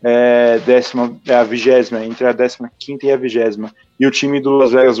 a 20ª, entre a 15ª e a 20ª. E o time do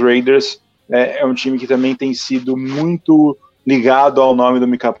Las Vegas Raiders é um time que também tem sido muito ligado ao nome do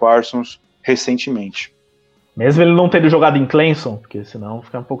Micah Parsons recentemente. Mesmo ele não tendo jogado em Clemson, porque senão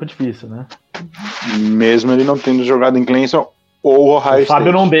fica um pouco difícil, né? Mesmo ele não tendo jogado em Clemson ou Ohio State. O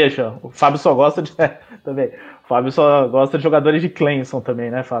Fábio não deixa. O Fábio só gosta de... também. O Fábio só gosta de jogadores de Clemson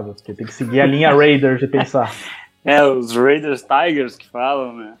também, né, Fábio? Porque tem que seguir a linha Raiders de pensar. Os Raiders Tigers que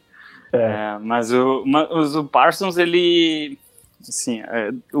falam, né? Mas o Parsons, ele... Assim,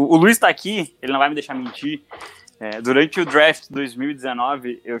 o Luiz tá aqui, ele não vai me deixar mentir. Durante o draft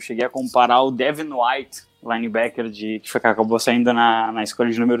 2019, eu cheguei a comparar o Devin White, linebacker que acabou saindo na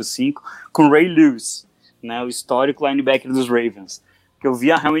escolha de número 5, com o Ray Lewis, né, o histórico linebacker dos Ravens. Que eu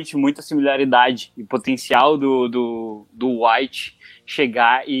via realmente muita similaridade e potencial do White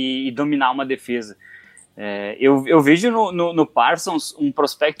chegar e dominar uma defesa. Eu vejo no Parsons um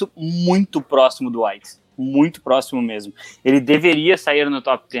prospecto muito próximo do White, muito próximo mesmo. Ele deveria sair no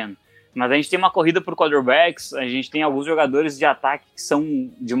top 10, mas a gente tem uma corrida por quarterbacks, a gente tem alguns jogadores de ataque que são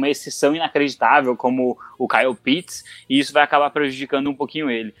de uma exceção inacreditável, como o Kyle Pitts, e isso vai acabar prejudicando um pouquinho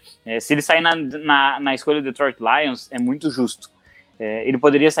ele. Se ele sair na escolha do Detroit Lions, é muito justo. Ele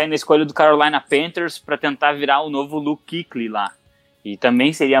poderia sair na escolha do Carolina Panthers para tentar virar o novo Luke Kuechly lá, e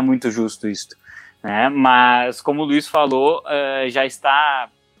também seria muito justo isso, né? Mas como o Luiz falou, já está...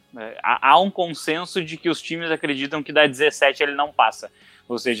 há um consenso de que os times acreditam que da 17 ele não passa.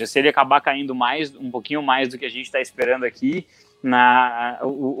 Ou seja, se ele acabar caindo um pouquinho mais do que a gente está esperando aqui,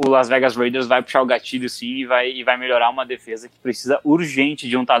 o Las Vegas Raiders vai puxar o gatilho sim e vai melhorar uma defesa que precisa urgente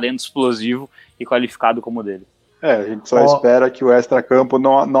de um talento explosivo e qualificado como o dele. A gente só espera que o extracampo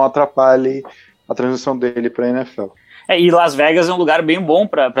não atrapalhe a transição dele para a NFL. E Las Vegas é um lugar bem bom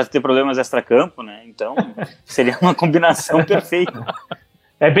para ter problemas extracampo, né? Então seria uma combinação perfeita.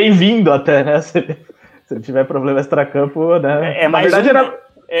 É bem-vindo até, né? Se ele tiver problema extracampo, né?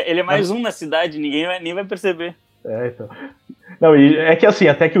 Ele é mais um na cidade, ninguém nem vai perceber. Então. Não, e é que assim,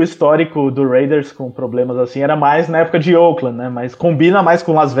 até que o histórico do Raiders com problemas assim era mais na época de Oakland, né? Mas combina mais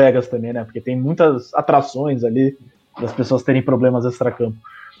com Las Vegas também, né? Porque tem muitas atrações ali das pessoas terem problemas extracampo.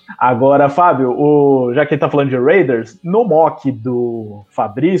 Agora, Fábio, já que ele tá falando de Raiders, no mock do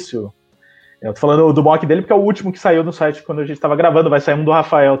Fabrício, eu tô falando do mock dele porque é o último que saiu no site quando a gente estava gravando, vai sair um do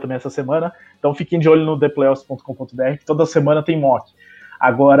Rafael também essa semana, então fiquem de olho no theplayoffs.com.br, que toda semana tem mock.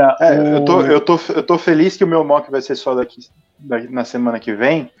 Agora, eu tô feliz que o meu mock vai ser só daqui na semana que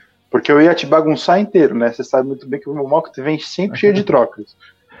vem, porque eu ia te bagunçar inteiro, né? Você sabe muito bem que o meu mock vem sempre cheio de trocas.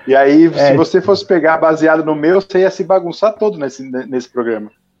 E aí, se você fosse pegar baseado no meu, você ia se bagunçar todo nesse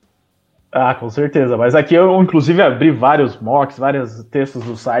programa. Ah, com certeza. Mas aqui eu, inclusive, abri vários mocks, vários textos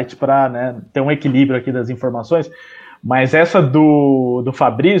do site para, né, ter um equilíbrio aqui das informações. Mas essa do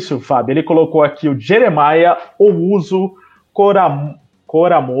Fabrício, Fábio, ele colocou aqui o Jeremiah Owusu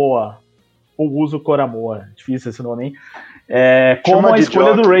Koramoah. Owusu Koramoah. Difícil esse nome, hein? Como a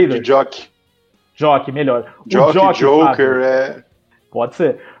escolha do Raiders. Jock, melhor. Joker, Pode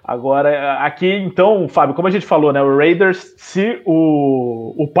ser. Agora, aqui, então, Fábio, como a gente falou, né? O Raiders, se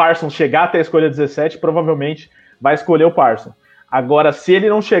o Parsons chegar até a escolha 17, provavelmente vai escolher o Parsons. Agora, se ele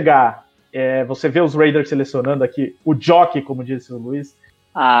não chegar, você vê os Raiders selecionando aqui o Jock, como disse o Luiz?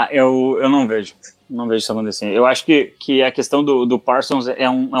 Eu não vejo. Não vejo isso acontecendo. Eu acho que a questão do Parsons é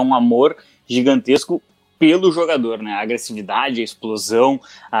um amor gigantesco pelo jogador, né? A agressividade, a explosão,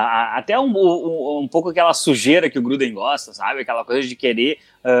 até um pouco aquela sujeira que o Gruden gosta, sabe? Aquela coisa de querer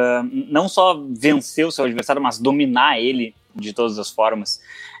não só vencer o seu adversário, mas dominar ele de todas as formas.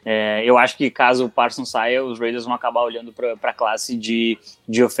 Eu acho que caso o Parsons saia, os Raiders vão acabar olhando para a classe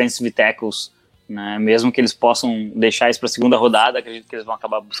de offensive tackles, né? Mesmo que eles possam deixar isso para a segunda rodada, acredito que eles vão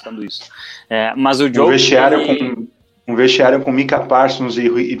acabar buscando isso. Mas o Joe... Um vestiário com Micah Parsons e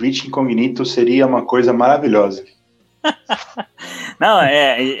Rich Incognito seria uma coisa maravilhosa. Não,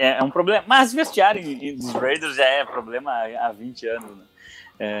 é um problema. Mas vestiário dos Raiders já é problema há 20 anos,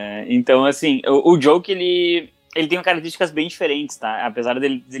 né? Então, assim, o Joke, ele tem características bem diferentes, tá? Apesar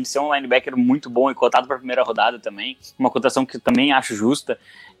dele ser um linebacker muito bom e cotado para a primeira rodada também, uma cotação que eu também acho justa,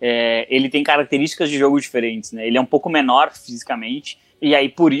 ele tem características de jogo diferentes, né? Ele é um pouco menor fisicamente, e aí,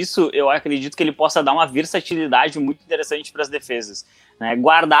 por isso, eu acredito que ele possa dar uma versatilidade muito interessante para as defesas, né?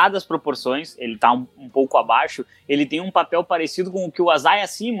 Guardadas as proporções, ele está um pouco abaixo, ele tem um papel parecido com o que o Isaiah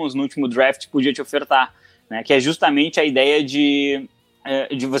Simmons no último draft podia te ofertar, né? Que é justamente a ideia de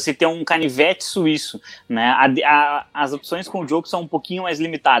você ter um canivete suíço, né? As opções com o jogo são um pouquinho mais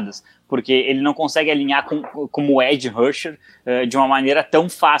limitadas, porque ele não consegue alinhar como o edge rusher de uma maneira tão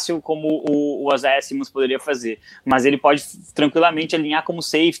fácil como o Isaiah Simmons poderia fazer, mas ele pode tranquilamente alinhar como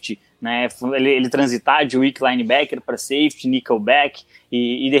safety, né? Ele transitar de weak linebacker para safety, nickelback,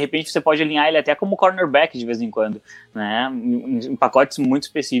 e de repente você pode alinhar ele até como cornerback de vez em quando, né? Em pacotes muito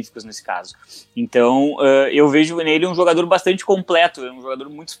específicos nesse caso. Então eu vejo nele um jogador bastante completo, um jogador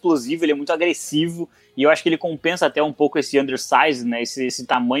muito explosivo, ele é muito agressivo, e eu acho que ele compensa até um pouco esse undersize, né? Esse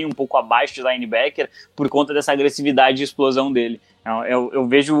tamanho um pouco abaixo de linebacker por conta dessa agressividade e explosão dele. Eu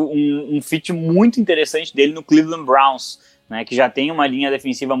vejo um fit muito interessante dele no Cleveland Browns, né, que já tem uma linha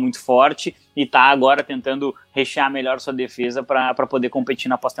defensiva muito forte e está agora tentando rechear melhor sua defesa para poder competir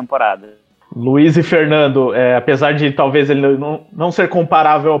na pós-temporada. Luiz e Fernando, apesar de talvez ele não ser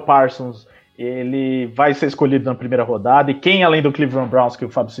comparável ao Parsons, ele vai ser escolhido na primeira rodada, e quem além do Cleveland Browns, que o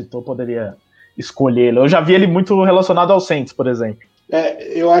Fábio citou, poderia escolher ele? Eu já vi ele muito relacionado ao Saints, por exemplo.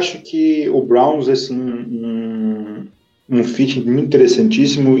 Eu acho que o Browns é assim, um fit muito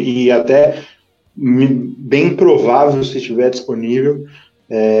interessantíssimo e até bem provável se estiver disponível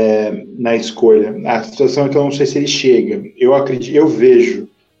na escolha. A situação é que eu não sei se ele chega. Eu vejo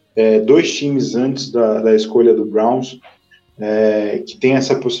dois times antes da escolha do Browns que tem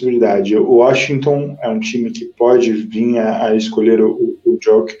essa possibilidade. O Washington é um time que pode vir a escolher o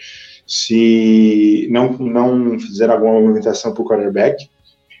Joke se não fizer alguma movimentação para o quarterback.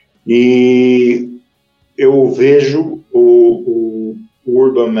 E eu vejo o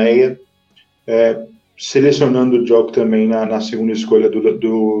Urban Meyer selecionando o Joke também na segunda escolha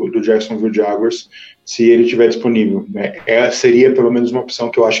do Jacksonville Jaguars, se ele estiver disponível. Seria pelo menos uma opção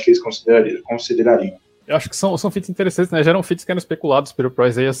que eu acho que eles considerariam. Eu acho que são fits interessantes, né? Já eram fits que eram especulados pelo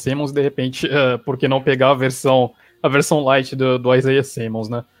Isaiah Simmons, de repente, por que não pegar a versão light do Isaiah Simmons,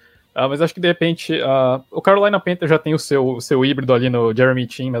 né? Mas acho que de repente o Carolina Panthers já tem o seu híbrido ali no Jeremy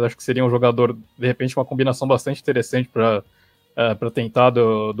Chinn, mas acho que seria um jogador, de repente, uma combinação bastante interessante para tentar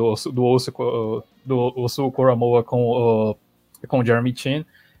do Osu Koramoah com o Jeremy Chinn.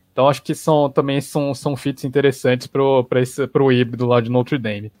 Então acho que também são fits interessantes pro híbrido lá de Notre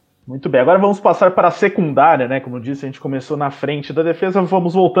Dame. Muito bem, agora vamos passar para a secundária, né? Como eu disse, a gente começou na frente da defesa,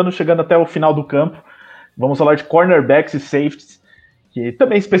 vamos voltando, chegando até o final do campo. Vamos falar de cornerbacks e safeties, que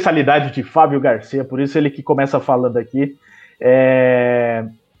também é especialidade de Fábio Garcia, por isso ele que começa falando aqui.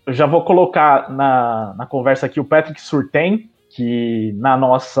 Eu já vou colocar na conversa aqui o Patrick Surtain, que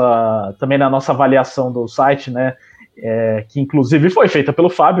também na nossa avaliação do site, né? Que inclusive foi feita pelo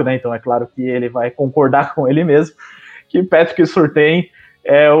Fábio, né? Então é claro que ele vai concordar com ele mesmo, que Patrick Surtain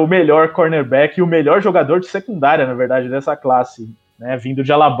é o melhor cornerback e o melhor jogador de secundária, na verdade, dessa classe, né, vindo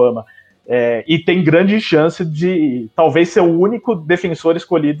de Alabama. E tem grande chance de talvez ser o único defensor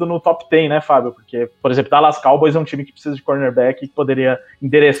escolhido no top 10, né, Fábio? Porque, por exemplo, Dallas Cowboys é um time que precisa de cornerback e que poderia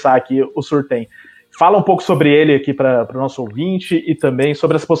endereçar aqui o Surtain. Fala um pouco sobre ele aqui para o nosso ouvinte e também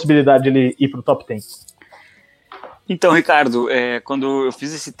sobre as possibilidades de ele ir para o top 10. Então, Ricardo, quando eu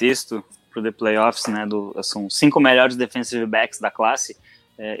fiz esse texto para o The Playoffs, né, são 5 melhores defensive backs da classe,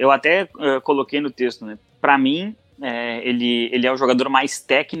 eu até coloquei no texto, né, para mim, ele é o jogador mais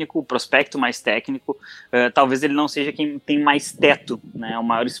técnico, o prospecto mais técnico, talvez ele não seja quem tem mais teto, né, o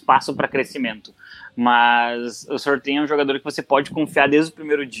maior espaço para crescimento, mas o Surtain é um jogador que você pode confiar desde o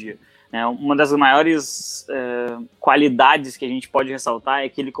primeiro dia. Uma das maiores qualidades que a gente pode ressaltar é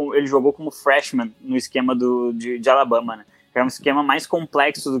que ele jogou como freshman no esquema de Alabama, né? É um esquema mais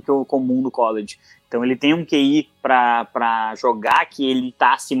complexo do que o comum do college. Então ele tem um QI para jogar que ele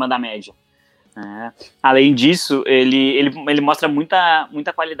está acima da média. Além disso, ele mostra muita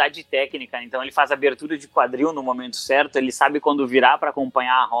qualidade técnica, então ele faz abertura de quadril no momento certo, ele sabe quando virar para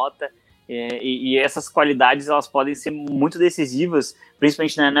acompanhar a rota, e essas qualidades elas podem ser muito decisivas,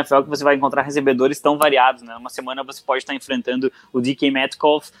 principalmente na NFL, que você vai encontrar recebedores tão variados, né? Uma semana você pode estar enfrentando o DK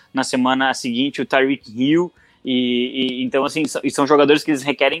Metcalf, na semana seguinte o Tyreek Hill, então assim, são jogadores que eles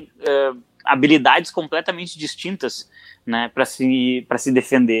requerem habilidades completamente distintas, né, para se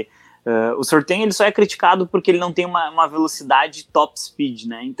defender. O Surtain ele só é criticado porque ele não tem uma velocidade top speed,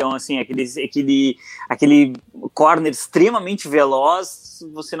 né? Então, assim, aquele corner extremamente veloz,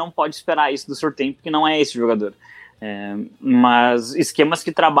 você não pode esperar isso do Surtain, porque não é esse jogador. Mas esquemas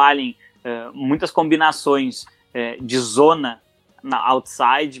que trabalhem muitas combinações de zona na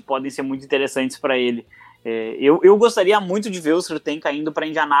outside podem ser muito interessantes para ele. Eu gostaria muito de ver o Surtain caindo para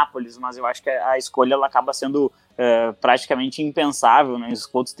Indianápolis, mas eu acho que a escolha ela acaba sendo praticamente impensável, né? Os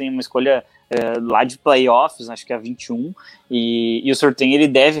Colts têm uma escolha lá de playoffs, acho que é a 21, e o Surtain ele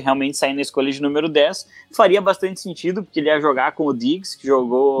deve realmente sair na escolha de número 10. Faria bastante sentido, porque ele ia jogar com o Diggs, que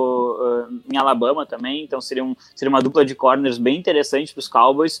jogou em Alabama também, então seria uma dupla de corners bem interessante para os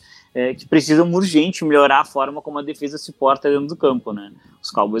Cowboys, que precisam urgente melhorar a forma como a defesa se porta dentro do campo, né? Os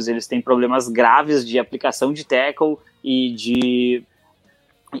Cowboys eles têm problemas graves de aplicação de tackle e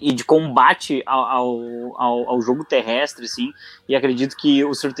de combate ao jogo terrestre, assim, e acredito que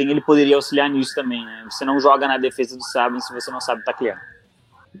o Surtain ele poderia auxiliar nisso também, né? Você não joga na defesa do Sabres se você não sabe taclear.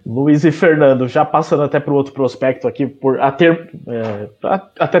 Luiz e Fernando, já passando até para o outro prospecto aqui,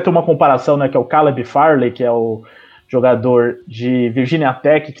 até ter uma comparação, né, que é o Caleb Farley, que é o jogador de Virginia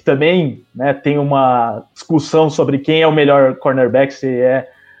Tech, que também, né, tem uma discussão sobre quem é o melhor cornerback, se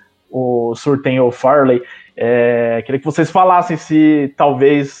é o Surtain ou o Farley. Queria que vocês falassem se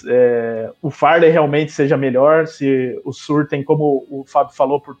talvez o Farley realmente seja melhor, se o Surtain, como o Fábio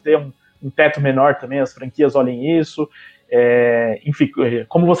falou, por ter um teto menor também, as franquias olhem isso. Enfim,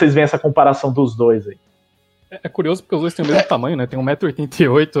 como vocês veem essa comparação dos dois aí? É curioso porque os dois têm o mesmo tamanho, né? Tem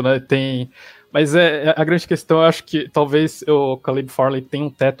 1,88 m, né? Mas a grande questão, eu acho que talvez o Caleb Farley tenha um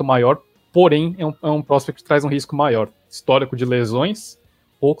teto maior, porém é um prospect que traz um risco maior. Histórico de lesões,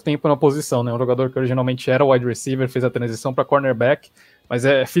 pouco tempo na posição, né? Um jogador que originalmente era wide receiver, fez a transição para cornerback, mas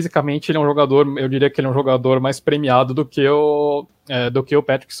fisicamente ele é um jogador, eu diria que ele é um jogador mais premiado do que o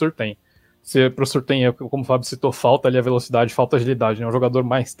Patrick Surtain. Para o Surtain, como o Fábio citou, falta ali a velocidade, falta a agilidade, né? Um jogador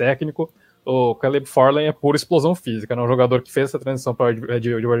mais técnico. O Caleb Farley é pura explosão física, né? Um jogador que fez essa transição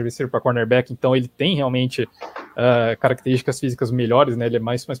de wide receiver para cornerback, então ele tem realmente características físicas melhores, né? Ele é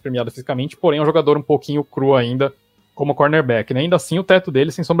mais premiado fisicamente, porém é um jogador um pouquinho cru ainda como cornerback, né? Ainda assim o teto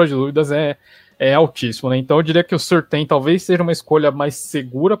dele, sem sombra de dúvidas, é altíssimo, né? Então eu diria que o Surtain talvez seja uma escolha mais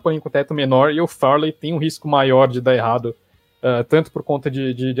segura, porém com teto menor, e o Farley tem um risco maior de dar errado, tanto por conta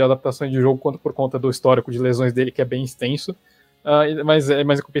de adaptações de jogo, quanto por conta do histórico de lesões dele, que é bem extenso. Mas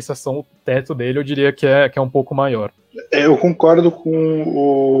em compensação, o teto dele eu diria que é um pouco maior. Eu concordo com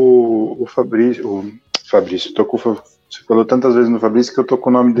o Fabrício. Você falou tantas vezes no Fabrício que eu tô com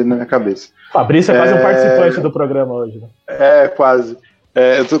o nome dele na minha cabeça. Fabrício é quase um participante do programa hoje, né? Quase.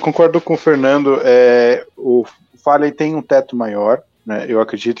 Eu concordo com o Fernando. O Farley tem um teto maior, né? Eu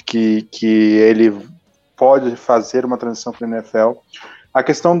acredito que ele pode fazer uma transição para a NFL. a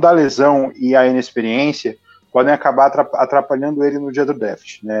questão da lesão e a inexperiência podem acabar atrapalhando ele no dia do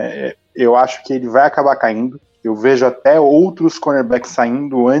draft, né? Eu acho que ele vai acabar caindo. Eu vejo até outros cornerbacks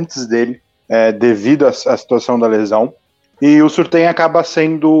saindo antes dele, devido à situação da lesão. E o Surtain acaba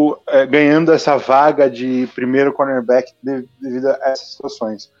ganhando essa vaga de primeiro cornerback devido a essas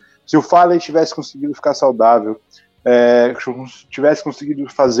situações. Se o Farley tivesse conseguido ficar saudável, tivesse conseguido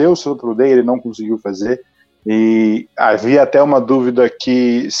fazer o seu Pro Day, ele não conseguiu fazer. E havia até uma dúvida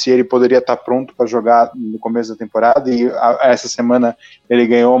que se ele poderia estar pronto para jogar no começo da temporada, e essa semana ele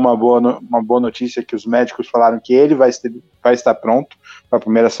ganhou uma boa notícia, que os médicos falaram que ele vai estar pronto para a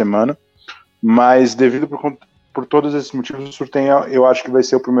primeira semana, mas devido por todos esses motivos, o Surtain eu acho que vai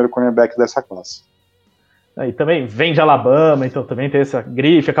ser o primeiro cornerback dessa classe. E também vem de Alabama, então também tem essa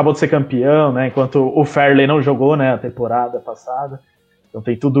grife, acabou de ser campeão, né, enquanto o Farley não jogou, né, a temporada passada. Então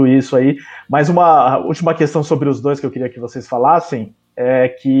tem tudo isso aí. Mas uma última questão sobre os dois que eu queria que vocês falassem é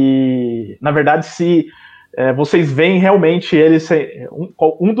que, na verdade, se vocês veem realmente eles,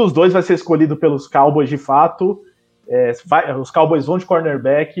 um dos dois vai ser escolhido pelos Cowboys de fato, os Cowboys vão de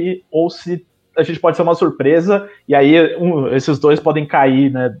cornerback, ou se a gente pode ser uma surpresa, e aí esses dois podem cair,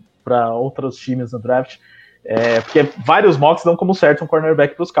 né, para outros times no draft, porque vários mocks dão como certo um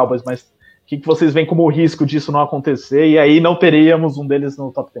cornerback para os Cowboys, mas o que vocês veem como o risco disso não acontecer, e aí não teríamos um deles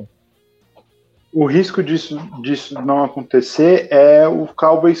no top 10? O risco disso não acontecer é o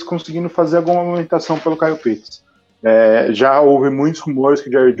Cowboys conseguindo fazer alguma movimentação pelo Kyle Pitts. Já houve muitos rumores que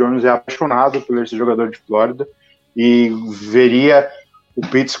o Jerry Jones é apaixonado por esse jogador de Flórida e veria o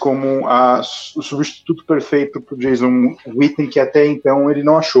Pitts como o substituto perfeito para o Jason Witten, que até então ele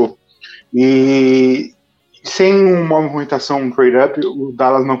não achou. E sem uma movimentação, um trade-up, o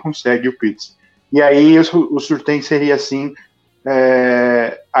Dallas não consegue o Pitts. E aí o Surtain seria, assim,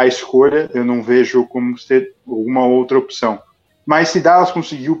 a escolha. Eu não vejo como ter alguma outra opção. Mas se Dallas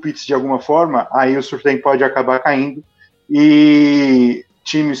conseguir o Pitts de alguma forma, aí o Surtain pode acabar caindo. E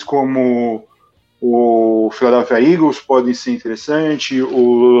times como o Philadelphia Eagles podem ser interessantes,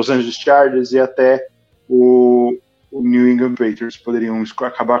 o Los Angeles Chargers e até o New England Patriots poderiam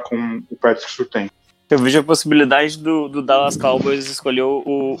acabar com o Patrick Surtain. Eu vejo a possibilidade do Dallas Cowboys escolher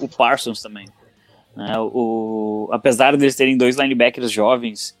o Parsons também. Né? Apesar de eles terem dois linebackers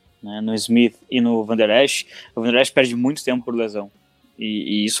jovens, né, no Smith e no Van Der Esch, o Van Der Esch perde muito tempo por lesão.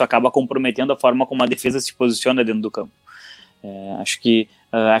 E isso acaba comprometendo a forma como a defesa se posiciona dentro do campo. Acho que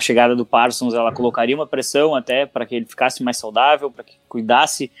a chegada do Parsons, ela colocaria uma pressão até para que ele ficasse mais saudável, para que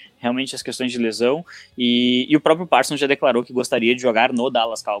cuidasse realmente as questões de lesão, e o próprio Parsons já declarou que gostaria de jogar no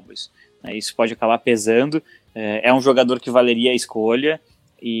Dallas Cowboys. Isso pode acabar pesando. É um jogador que valeria a escolha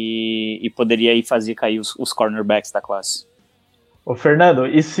e poderia aí fazer cair os cornerbacks da classe. Ô Fernando,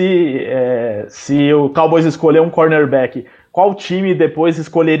 e se o Cowboys escolher um cornerback, qual time depois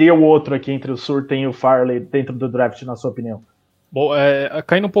escolheria o outro aqui entre o Surtain e o Farley dentro do draft, na sua opinião? Bom,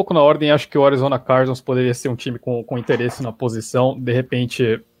 caindo um pouco na ordem, acho que o Arizona Cardinals poderia ser um time com interesse na posição. De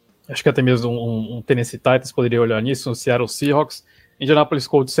repente, acho que até mesmo um Tennessee Titans poderia olhar nisso, um Seattle Seahawks. Indianapolis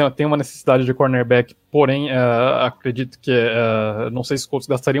Colts tem uma necessidade de cornerback, porém, acredito que, não sei se os Colts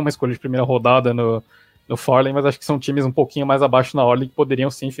gastariam uma escolha de primeira rodada no Farley, mas acho que são times um pouquinho mais abaixo na ordem que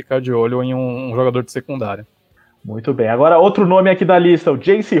poderiam sim ficar de olho em um jogador de secundária. Muito bem. Agora, outro nome aqui da lista, o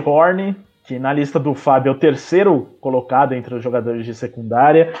Jaycee Horn, que na lista do Fábio é o terceiro colocado entre os jogadores de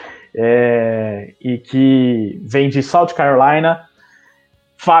secundária, e que vem de South Carolina.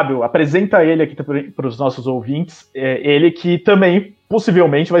 Fábio, apresenta ele aqui para os nossos ouvintes. Ele que também,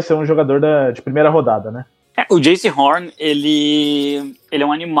 possivelmente, vai ser um jogador de primeira rodada, né? O Jaycee Horn, ele é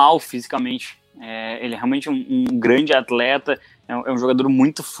um animal fisicamente. Ele é realmente um grande atleta, é um jogador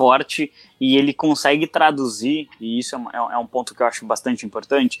muito forte, e ele consegue traduzir, e isso é um ponto que eu acho bastante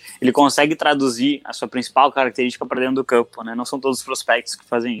importante, ele consegue traduzir a sua principal característica para dentro do campo, né? Não são todos os prospectos que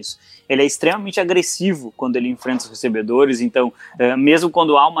fazem isso. Ele é extremamente agressivo quando ele enfrenta os recebedores, então mesmo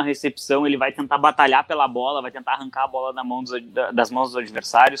quando há uma recepção, ele vai tentar batalhar pela bola, vai tentar arrancar a bola das mãos dos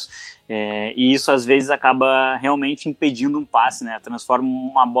adversários, e isso às vezes acaba realmente impedindo um passe, né? Transforma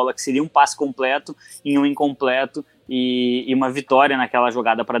uma bola que seria um passe completo em um incompleto, e uma vitória naquela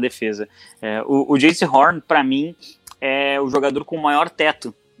jogada para a defesa. O Jaycee Horn, para mim, é o jogador com o maior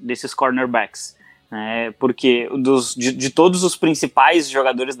teto desses cornerbacks, porque de todos os principais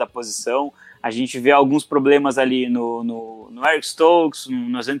jogadores da posição, a gente vê alguns problemas ali no Eric Stokes,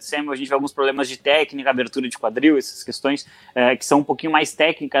 no Asante Samuel, a gente vê alguns problemas de técnica, abertura de quadril, essas questões que são um pouquinho mais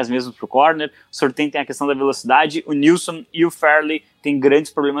técnicas mesmo para o corner. O Surtain tem a questão da velocidade, o Nilsson e o Farley têm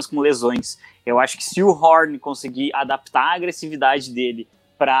grandes problemas com lesões. Eu acho que se o Horn conseguir adaptar a agressividade dele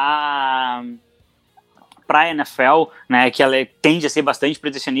para para a NFL, né, que ela tende a ser bastante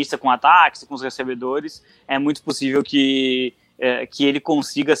protecionista com ataques, com os recebedores, é muito possível que ele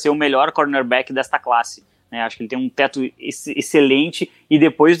consiga ser o melhor cornerback desta classe. Né? Acho que ele tem um teto excelente, e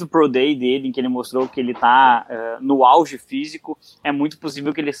depois do Pro Day dele, em que ele mostrou que ele está no auge físico, é muito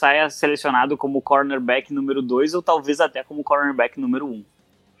possível que ele saia selecionado como cornerback número 2 ou talvez até como cornerback número 1.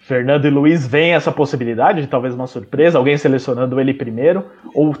 Fernando e Luiz, vem essa possibilidade de talvez uma surpresa, alguém selecionando ele primeiro,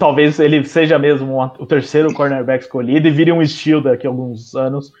 ou talvez ele seja mesmo o terceiro cornerback escolhido e vire um estilo daqui a alguns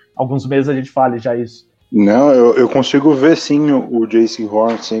anos, alguns meses a gente fale já isso. Não, eu consigo ver sim o Jaycee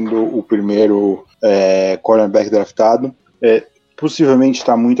Horn sendo o primeiro cornerback draftado. Possivelmente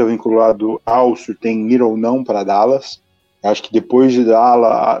está muito vinculado ao Surtain ir ou não para Dallas. Acho que depois de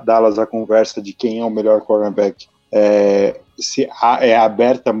Dallas a conversa de quem é o melhor cornerback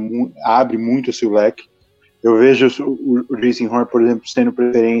abre muito esse leque. Eu vejo o Jaycee Horn, por exemplo, sendo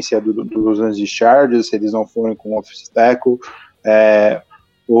preferência dos Los Angeles Chargers, se eles não forem com offensive tackle.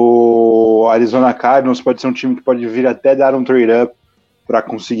 O Arizona Cardinals pode ser um time que pode vir até dar um trade-up para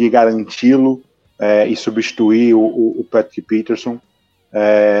conseguir garanti-lo e substituir o Patrick Peterson.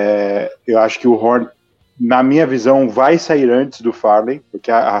 Eu acho que o Horn, na minha visão, vai sair antes do Farley, porque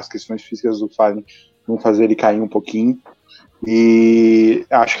as questões físicas do Farley vão fazer ele cair um pouquinho. E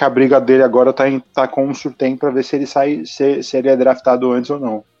acho que a briga dele agora tá com o Surtain para ver se ele sai, se ele é draftado antes ou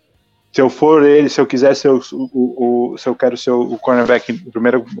não. Se eu for ele, se eu quiser ser se eu quero ser o cornerback, o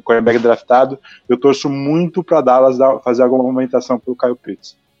primeiro cornerback draftado, eu torço muito para Dallas fazer alguma movimentação pro Kyle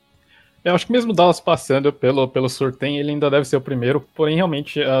Pitts. Eu acho que mesmo Dallas passando pelo Surtain, ele ainda deve ser o primeiro, porém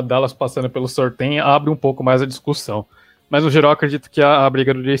realmente a Dallas passando pelo Surtain abre um pouco mais a discussão. Mas no geral acredito que a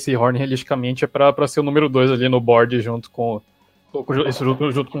briga do Jaycee Horn realisticamente é para ser o número 2 ali no board junto com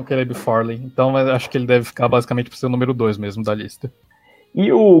o Caleb Farley. Então acho que ele deve ficar basicamente para ser o número 2 mesmo da lista. E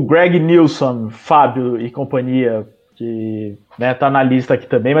o Greg Nilsson, Fábio e companhia, que tá na lista aqui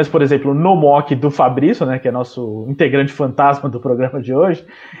também, mas, por exemplo, no mock do Fabrício, que é nosso integrante fantasma do programa de hoje,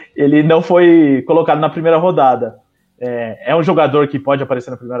 ele não foi colocado na primeira rodada. É um jogador que pode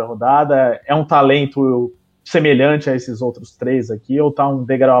aparecer na primeira rodada, é um talento semelhante a esses outros 3 aqui, ou tá um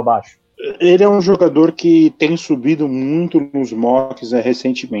degrau abaixo? Ele é um jogador que tem subido muito nos mocks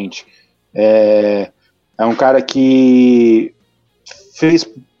recentemente. É um cara que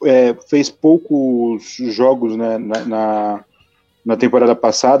fez poucos jogos na temporada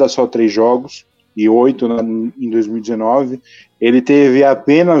passada, só 3 jogos, e 8 em 2019. Ele teve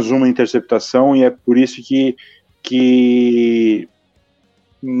apenas uma interceptação, e é por isso que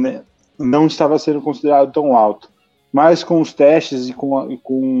não estava sendo considerado tão alto. Mas com os testes e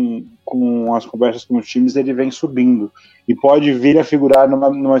com as conversas com os times, ele vem subindo e pode vir a figurar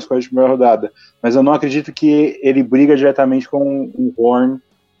numa escolha de primeira rodada. Mas eu não acredito que ele briga diretamente com o Horn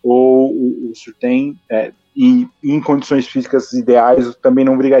ou o Surtain, e em condições físicas ideais eu também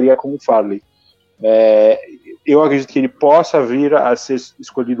não brigaria com o Farley. Eu acredito que ele possa vir a ser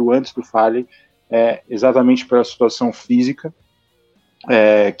escolhido antes do Farley, exatamente pela situação física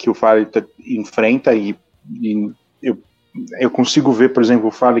que o Farley enfrenta, e eu consigo ver, por exemplo,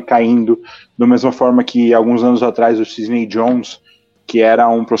 o Farley caindo da mesma forma que alguns anos atrás o Sidney Jones, que era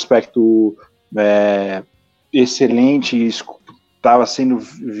um prospecto excelente e estava sendo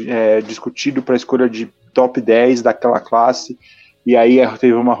discutido para a escolha de top 10 daquela classe, e aí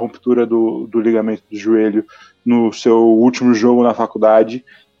teve uma ruptura do ligamento do joelho no seu último jogo na faculdade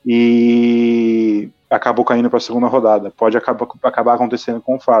e acabou caindo para a segunda rodada. Pode acabar acontecendo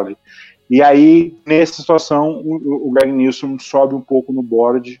com o Farley. E aí, nessa situação, o Greg Nilsson sobe um pouco no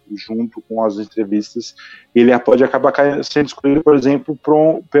board, junto com as entrevistas. Ele pode acabar sendo escolhido, por exemplo,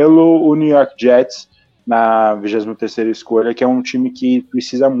 pelo New York Jets, na 23ª escolha, que é um time que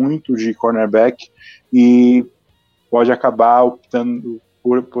precisa muito de cornerback e pode acabar optando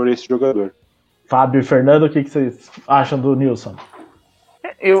por esse jogador. Fábio e Fernando, o que vocês acham do Nilsson?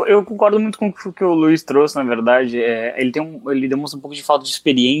 Eu concordo muito com o que o Luiz trouxe, na verdade. Ele demonstra um pouco de falta de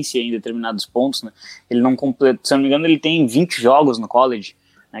experiência em determinados pontos, né? Ele não completa, se eu não me engano, ele tem 20 jogos no college,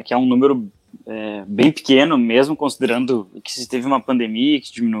 né, que é um número bem pequeno, mesmo considerando que se teve uma pandemia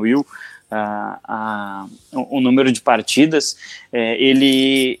que diminuiu o número de partidas.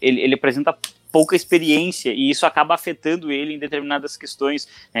 Ele apresenta pouca experiência e isso acaba afetando ele em determinadas questões.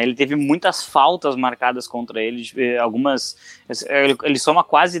 Ele teve muitas faltas marcadas contra ele, ele soma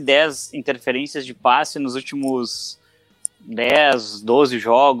quase 10 interferências de passe nos últimos 10, 12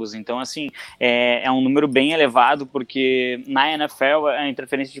 jogos, então assim, é um número bem elevado, porque na NFL a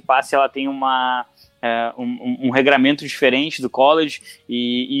interferência de passe ela tem uma um regramento diferente do college,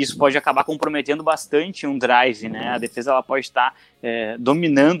 e isso pode acabar comprometendo bastante um drive, né? A defesa ela pode estar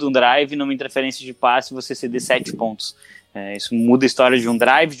dominando um drive numa interferência de passe e você ceder 7 pontos. Isso muda a história de um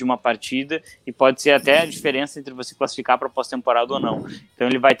drive, de uma partida, e pode ser até a diferença entre você classificar para pós-temporada ou não. Então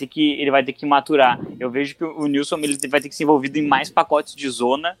ele vai ter que maturar. Eu vejo que o Nilson ele vai ter que ser envolvido em mais pacotes de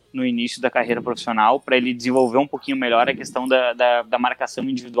zona no início da carreira profissional, para ele desenvolver um pouquinho melhor a questão da marcação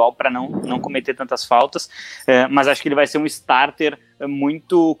individual, para não cometer tantas faltas, mas acho que ele vai ser um starter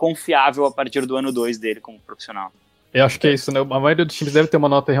muito confiável a partir do ano 2 dele como profissional. Eu acho que é isso, né? A maioria dos times deve ter uma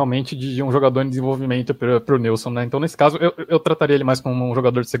nota realmente de um jogador em desenvolvimento para o Nilson, né? Então, nesse caso, eu trataria ele mais como um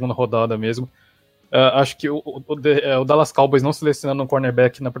jogador de segunda rodada mesmo. Acho que o Dallas Cowboys não selecionando um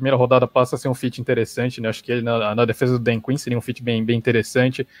cornerback na primeira rodada passa a ser um fit interessante, né? Acho que ele na defesa do Dan Quinn seria um fit bem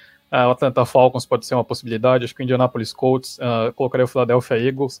interessante. O Atlanta Falcons pode ser uma possibilidade. Acho que o Indianapolis Colts, colocaria o Philadelphia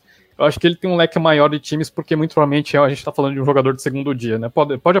Eagles. Eu acho que ele tem um leque maior de times, porque muito provavelmente a gente está falando de um jogador de segundo dia, né?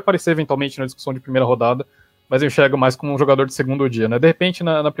 Pode aparecer eventualmente na discussão de primeira rodada, mas eu enxergo mais como um jogador de segundo dia, né? De repente,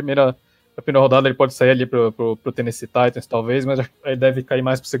 na primeira rodada, ele pode sair ali pro Tennessee Titans, talvez, mas ele deve cair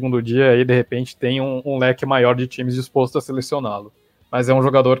mais pro segundo dia, e aí, de repente, tem um leque maior de times dispostos a selecioná-lo. Mas é um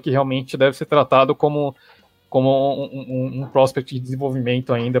jogador que realmente deve ser tratado como um prospect de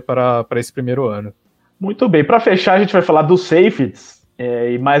desenvolvimento ainda para esse primeiro ano. Muito bem, para fechar, a gente vai falar dos safeties,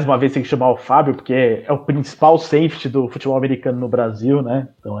 e mais uma vez tem que chamar o Fábio, porque é o principal safety do futebol americano no Brasil, né?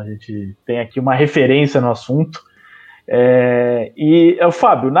 Então a gente tem aqui uma referência no assunto.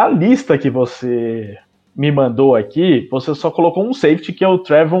 Fábio, na lista que você me mandou aqui, você só colocou um safety, que é o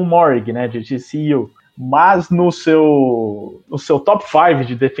Trevon Moehrig, né, de TCU. Mas no seu top 5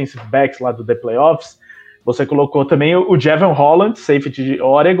 de defensive backs lá do The Playoffs, você colocou também o Jevon Holland, safety de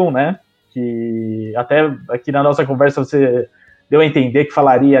Oregon, né? Que até aqui na nossa conversa você deu a entender que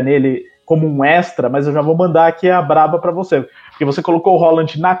falaria nele como um extra, mas eu já vou mandar aqui a braba para você. Porque você colocou o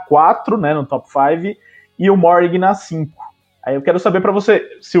Holland na 4, né, no top 5, e o Moehrig na 5. Aí eu quero saber para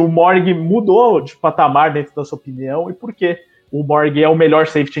você se o Moehrig mudou de patamar dentro da sua opinião e por que o Moehrig é o melhor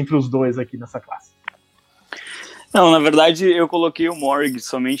safety entre os dois aqui nessa classe. Não, na verdade eu coloquei o Moehrig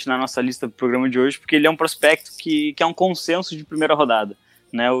somente na nossa lista do programa de hoje porque ele é um prospecto que é um consenso de primeira rodada.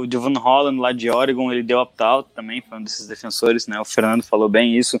 Né, o Jevon Holland lá de Oregon, ele deu opt-out também, foi um desses defensores, né, o Fernando falou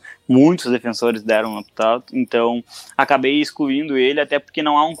bem isso, muitos defensores deram opt-out, então acabei excluindo ele, até porque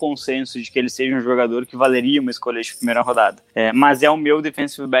não há um consenso de que ele seja um jogador que valeria uma escolha de primeira rodada, mas é o meu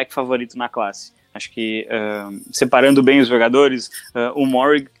defensive back favorito na classe. Acho que, separando bem os jogadores, o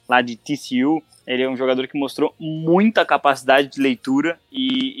Moehrig lá de TCU, ele é um jogador que mostrou muita capacidade de leitura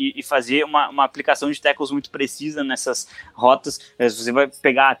e fazer uma aplicação de tackles muito precisa nessas rotas. Se você vai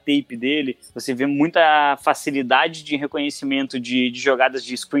pegar a tape dele, você vê muita facilidade de reconhecimento de jogadas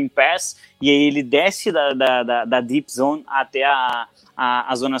de screen pass, e aí ele desce da deep zone até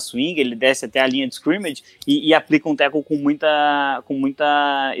a zona swing, ele desce até a linha de scrimmage e aplica um tackle com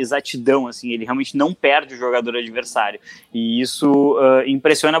muita exatidão, assim, ele realmente não perde o jogador adversário, e isso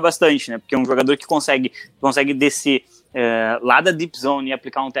impressiona bastante, né, porque é um jogador que consegue descer lá da deep zone e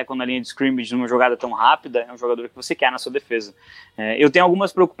aplicar um tackle na linha de scrimmage numa jogada tão rápida, é um jogador que você quer na sua defesa. Eu tenho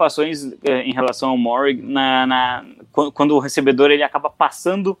algumas preocupações em relação ao Moehrig quando o recebedor ele acaba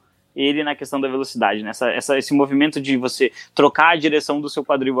passando ele na questão da velocidade, né? Esse movimento de você trocar a direção do seu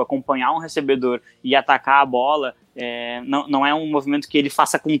quadril, acompanhar um recebedor e atacar a bola, não é um movimento que ele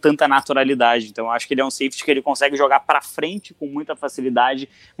faça com tanta naturalidade. Então eu acho que ele é um safety que ele consegue jogar para frente com muita facilidade,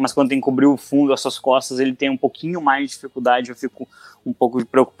 mas quando tem que cobrir o fundo, as suas costas, ele tem um pouquinho mais de dificuldade. Eu fico um pouco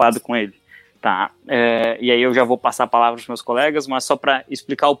preocupado com ele. Tá, e aí eu já vou passar a palavra para os meus colegas, mas só para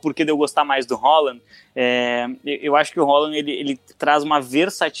explicar o porquê de eu gostar mais do Holland, eu acho que o Holland ele traz uma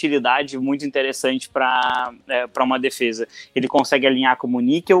versatilidade muito interessante para uma defesa. Ele consegue alinhar como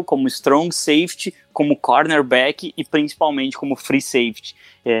nickel, como strong safety, como cornerback e principalmente como free safety.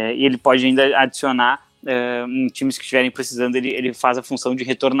 E ele pode ainda adicionar, em times que estiverem precisando, ele faz a função de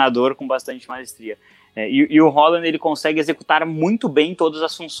retornador com bastante maestria. E o Holland ele consegue executar muito bem todas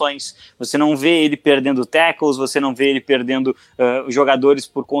as funções. Você não vê ele perdendo tackles, você não vê ele perdendo jogadores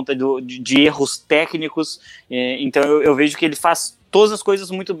por conta de erros técnicos. Então eu vejo que ele faz todas as coisas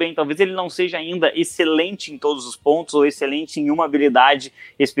muito bem. Talvez ele não seja ainda excelente em todos os pontos ou excelente em uma habilidade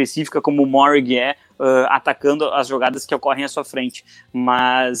específica como o Moehrig atacando as jogadas que ocorrem à sua frente,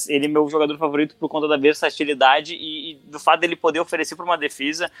 mas ele é meu jogador favorito por conta da versatilidade e do fato dele poder oferecer para uma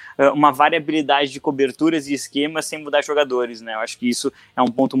defesa uma variabilidade de coberturas e esquemas sem mudar jogadores, né? Eu acho que isso é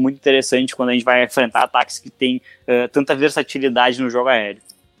um ponto muito interessante quando a gente vai enfrentar ataques que tem tanta versatilidade no jogo aéreo.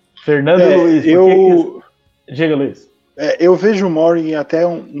 Fernando Luiz, diga, Luiz. Eu vejo o Morgan até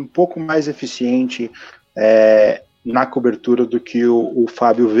um pouco mais eficiente na cobertura do que o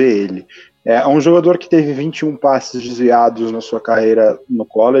Fábio vê ele. É um jogador que teve 21 passes desviados na sua carreira no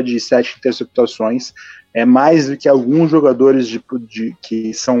college e 7 interceptações. É mais do que alguns jogadores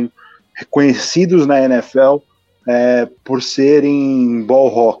que são reconhecidos na NFL por serem ball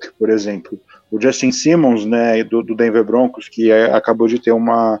hawk, por exemplo. O Justin Simmons, né, do Denver Broncos, que acabou de ter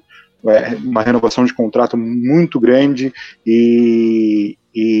uma renovação de contrato muito grande e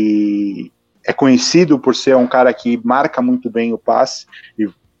é conhecido por ser um cara que marca muito bem o passe e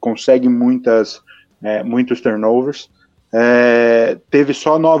consegue muitos turnovers. Teve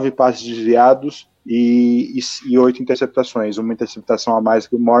só 9 passes desviados e 8 interceptações, uma interceptação a mais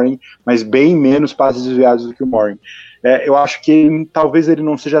que o Morgan, mas bem menos passes desviados do que o Morgan. Eu acho que talvez ele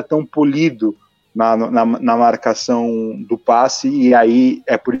não seja tão polido na marcação do passe, e aí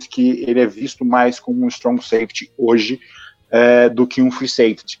é por isso que ele é visto mais como um strong safety hoje do que um free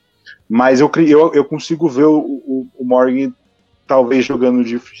safety. Mas eu consigo ver o Morgan talvez jogando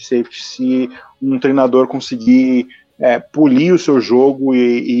de free safety se um treinador conseguir polir o seu jogo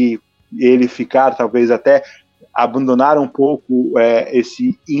e ele ficar, talvez até abandonar um pouco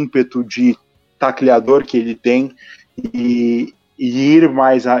esse ímpeto de tacleador que ele tem e ir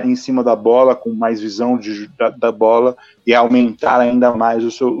mais em cima da bola, com mais visão da bola e aumentar ainda mais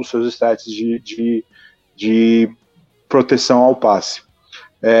os seus stats de proteção ao passe.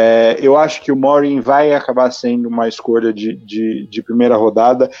 Eu acho que o Morgan vai acabar sendo uma escolha de primeira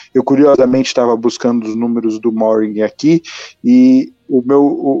rodada. Eu curiosamente estava buscando os números do Morgan aqui e o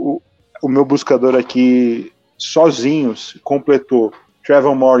meu buscador aqui sozinhos completou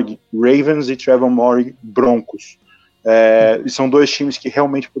Trevor Morgan Ravens e Trevor Morgan Broncos. E são 2 times que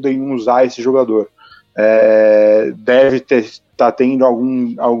realmente poderiam usar esse jogador. Deve estar tendo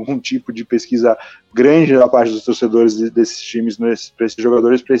algum tipo de pesquisa grande da parte dos torcedores desses times para esses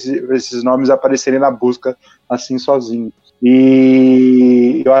jogadores, para esses nomes aparecerem na busca assim sozinho.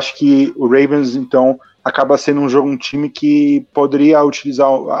 E eu acho que o Ravens, então, acaba sendo um time que poderia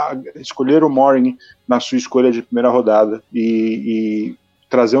escolher o Morgan na sua escolha de primeira rodada e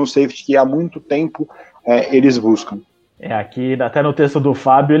trazer um safety que há muito tempo eles buscam. Aqui, até no texto do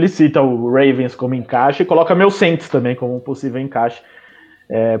Fábio, ele cita o Ravens como encaixe e coloca meu Saints também como um possível encaixe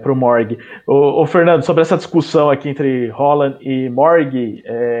para o Morgan. Ô Fernando, sobre essa discussão aqui entre Holland e Morgan,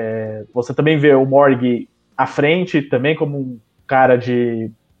 você também vê o Morgan à frente também como um cara de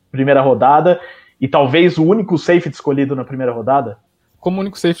primeira rodada e talvez o único safety escolhido na primeira rodada? Como o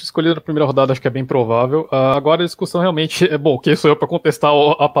único safety escolhido na primeira rodada, acho que é bem provável. Agora a discussão realmente bom, quem sou eu para contestar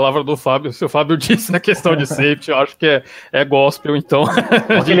a palavra do Fábio? Se o Fábio disse na questão de safety, eu acho que é gospel, então.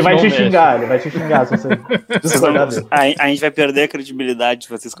 Porque ele vai te xingar se você discordar dele. A gente vai perder a credibilidade se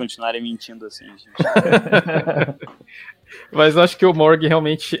vocês continuarem mentindo assim, gente. Mas acho que o Morgan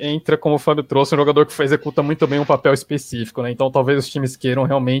realmente entra, como o Fábio trouxe, um jogador que executa muito bem um papel específico, né? Então talvez os times queiram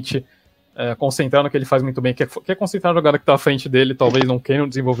realmente concentrar no que ele faz muito bem, quer concentrar na jogada que está à frente dele, talvez não queiram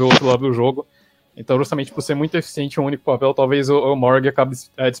desenvolver o outro lado do jogo. Então, justamente por ser muito eficiente em um único papel, talvez o Morgan acabe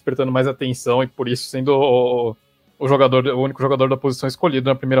despertando mais atenção e por isso sendo o único jogador da posição escolhido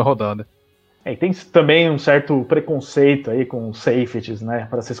na primeira rodada. E tem também um certo preconceito aí com safeties, né,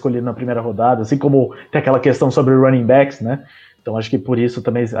 para ser escolhido na primeira rodada, assim como tem aquela questão sobre running backs, né? Então acho que por isso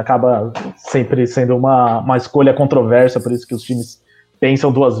também acaba sempre sendo uma escolha controversa, por isso que os times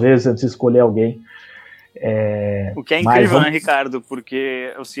pensam 2 vezes antes de escolher alguém. O que é incrível, né, Ricardo?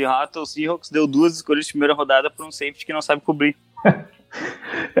 Porque o Seahawks deu 2 escolhas de primeira rodada para um safety que não sabe cobrir.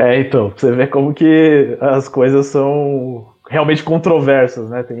 Então, você vê como que as coisas são realmente controversas,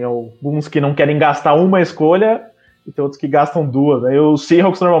 né? Tem alguns que não querem gastar uma escolha e tem outros que gastam 2. Né? E os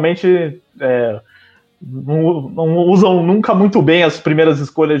Seahawks normalmente não usam nunca muito bem as primeiras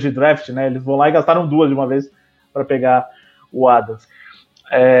escolhas de draft, né? Eles vão lá e gastaram 2 de uma vez para pegar o Adams.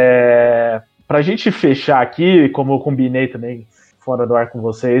 Para a gente fechar aqui, como eu combinei também fora do ar com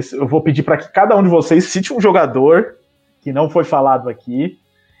vocês, eu vou pedir para que cada um de vocês cite um jogador que não foi falado aqui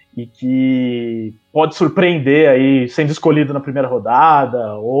e que pode surpreender aí sendo escolhido na primeira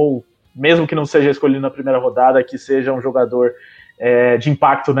rodada, ou mesmo que não seja escolhido na primeira rodada, que seja um jogador de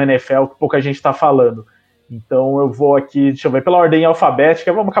impacto na NFL que pouca gente está falando. Então eu vou aqui, deixa eu ver, pela ordem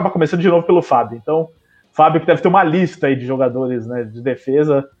alfabética, vamos acabar começando de novo pelo Fábio. Então, Fábio, que deve ter uma lista aí de jogadores, né, de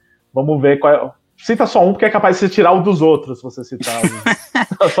defesa, vamos ver qual. Cita só um, porque é capaz de você tirar o dos outros, se você citar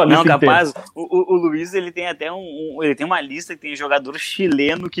a sua lista. Não, capaz. O Luiz, ele tem até ele tem uma lista que tem jogador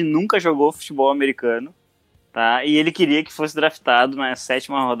chileno que nunca jogou futebol americano, tá? E ele queria que fosse draftado na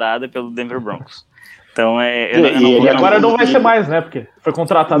 7ª rodada pelo Denver Broncos. Então e agora não vai ser mais, né? Porque foi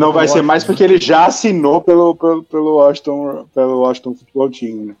contratado. Não vai ser mais porque ele já assinou pelo Washington Football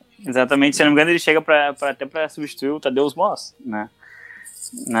Team. Né? Exatamente, se não me engano, ele chega até para substituir o Tadeusz Moss, né?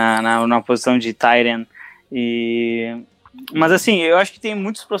 Na posição de tight end. Mas assim, eu acho que tem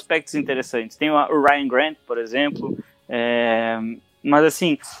muitos prospectos interessantes. Tem o Ryan Grant, por exemplo. Mas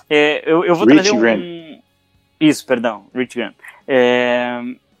assim, eu vou trazer Isso, perdão, Rich Grant.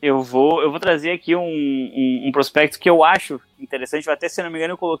 Eu vou trazer aqui um prospecto que eu acho interessante. Até, se não me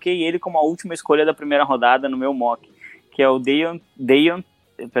engano, eu coloquei ele como a última escolha da primeira rodada no meu mock, que é o Deion.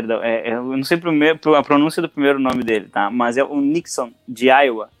 Perdão, eu não sei a pronúncia do primeiro nome dele, tá? Mas é o Nixon, de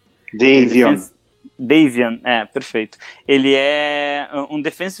Iowa. Davion, perfeito. Ele é um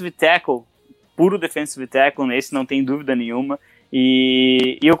defensive tackle, puro defensive tackle, nesse não tem dúvida nenhuma.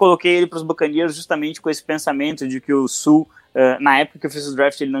 E eu coloquei ele para os Buccaneers justamente com esse pensamento de que o Sul, na época que eu fiz o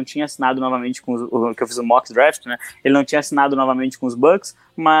draft, ele não tinha assinado novamente que eu fiz o mock draft, né? Ele não tinha assinado novamente com os Bucs,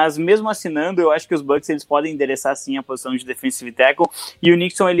 mas mesmo assinando, eu acho que os Bucs eles podem endereçar sim a posição de defensive tackle. E o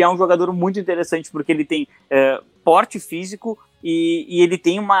Nixon, ele é um jogador muito interessante porque ele tem porte físico e ele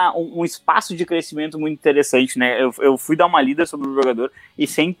tem um espaço de crescimento muito interessante, né? Eu fui dar uma lida sobre o jogador e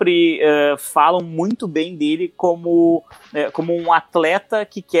sempre falam muito bem dele como um atleta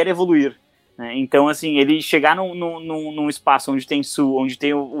que quer evoluir. Então, assim, ele chegar num espaço onde tem Sul, onde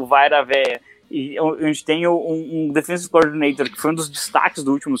tem o Vaira Véia, e onde tem um defensive coordinator, que foi um dos destaques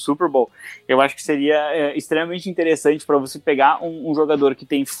do último Super Bowl, eu acho que seria extremamente interessante para você pegar um jogador que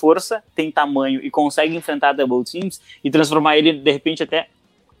tem força, tem tamanho e consegue enfrentar double teams e transformar ele, de repente, até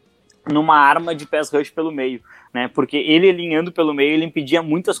numa arma de pass rush pelo meio, né? Porque ele alinhando pelo meio, ele impedia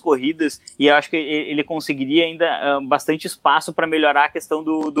muitas corridas e eu acho que ele conseguiria ainda bastante espaço para melhorar a questão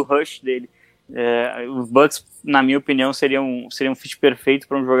do rush dele. Os Bucs, na minha opinião, seria um fit perfeito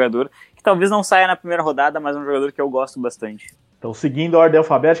para um jogador que talvez não saia na primeira rodada, mas é um jogador que eu gosto bastante. Então, seguindo a ordem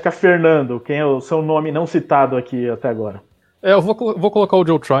alfabética, Fernando, quem é o seu nome não citado aqui até agora? Eu vou colocar o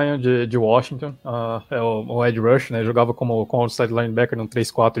Joe Tryon de Washington, é o Edge Rush, né? Jogava como outside linebacker no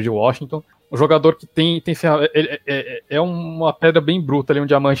 3-4 de Washington. Um jogador que tem é uma pedra bem bruta, um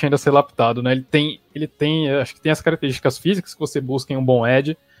diamante ainda a ser lapidado, né? Ele tem, acho que tem as características físicas que você busca em um bom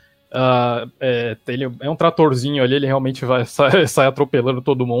edge. Ele é um tratorzinho ali, ele realmente sai atropelando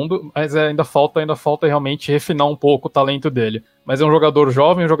todo mundo, mas ainda falta realmente refinar um pouco o talento dele. Mas é um jogador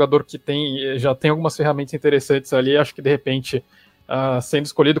jovem, um jogador que já tem algumas ferramentas interessantes ali, acho que de repente sendo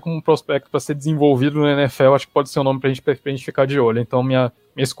escolhido como um prospecto para ser desenvolvido no NFL, acho que pode ser um nome pra gente ficar de olho. Então minha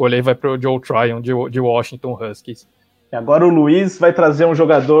escolha aí vai para o Joe Tryon de Washington Huskies. Agora o Luiz vai trazer um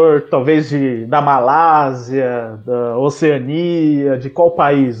jogador, talvez da Malásia, da Oceania, de qual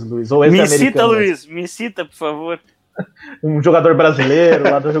país, Luiz? Ou me cita, Luiz, me cita, por favor. Um jogador brasileiro,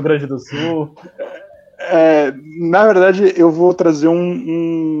 lá do Rio Grande do Sul. Na verdade, eu vou trazer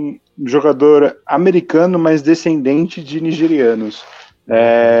um jogador americano, mas descendente de nigerianos,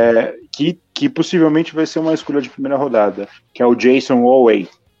 que possivelmente vai ser uma escolha de primeira rodada, que é o Jason Oweh.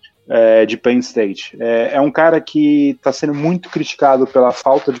 De Penn State. É um cara que está sendo muito criticado pela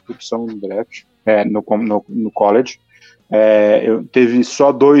falta de produção no draft, no college. Teve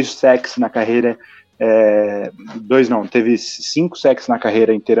só 2 sacks na carreira, teve 5 sacks na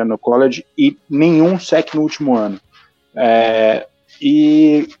carreira inteira no college e nenhum sack no último ano.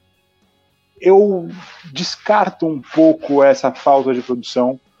 E eu descarto um pouco essa falta de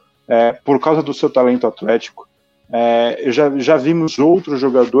produção por causa do seu talento atlético. Já vimos outros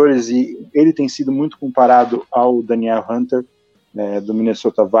jogadores e ele tem sido muito comparado ao Daniel Hunter, do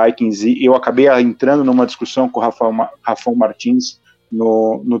Minnesota Vikings, e eu acabei entrando numa discussão com o Rafael Martins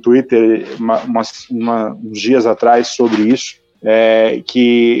no Twitter uns dias atrás sobre isso,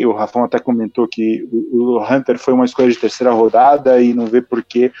 que o Rafael até comentou que o Hunter foi uma escolha de terceira rodada e não vê por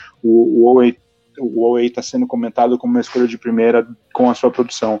que o Oweh está sendo comentado como uma escolha de primeira com a sua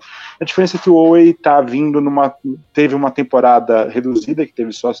produção. A diferença é que o Oweh está vindo teve uma temporada reduzida, que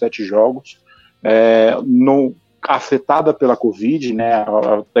teve só 7 jogos, afetada pela Covid, né?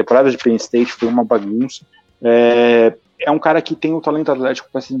 A temporada de Penn State foi uma bagunça. É um cara que tem o talento atlético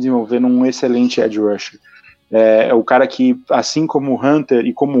para se desenvolver num excelente edge rusher. É o cara que, assim como o Hunter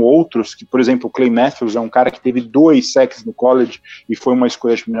e como outros, que por exemplo o Clay Matthews é um cara que teve 2 sacks no college e foi uma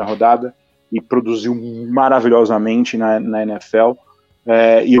escolha de primeira rodada e produziu maravilhosamente na NFL,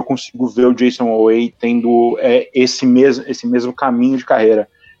 e eu consigo ver o Jason Oweh tendo esse mesmo caminho de carreira.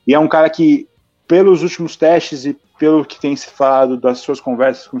 E é um cara que, pelos últimos testes e pelo que tem se falado das suas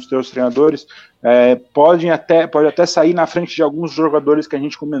conversas com os seus treinadores, pode até sair na frente de alguns jogadores que a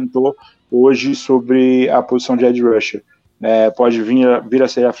gente comentou hoje sobre a posição de edge rusher. pode vir a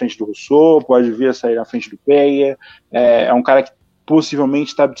sair à frente do Rousseau, pode vir a sair à frente do Peyer, é um cara que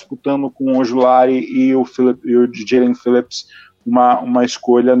possivelmente está disputando com o Ojulari e o Jalen Phillips uma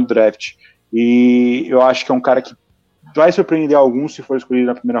escolha no draft. E eu acho que é um cara que vai surpreender alguns se for escolhido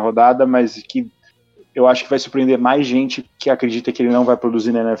na primeira rodada, mas que eu acho que vai surpreender mais gente que acredita que ele não vai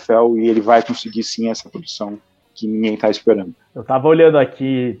produzir na NFL e ele vai conseguir sim essa produção que ninguém está esperando. Eu estava olhando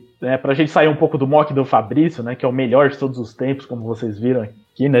aqui, para a gente sair um pouco do mock do Fabrício, né, que é o melhor de todos os tempos, como vocês viram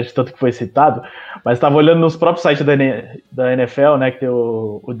aqui, né, de tanto que foi citado, mas estava olhando nos próprios sites da NFL, né, que tem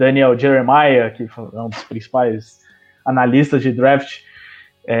o Daniel Jeremiah, que é um dos principais analistas de draft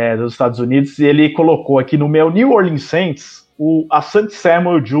dos Estados Unidos, e ele colocou aqui no meu New Orleans Saints o Asante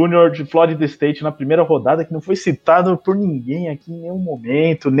Samuel Jr. de Florida State na primeira rodada, que não foi citado por ninguém aqui em nenhum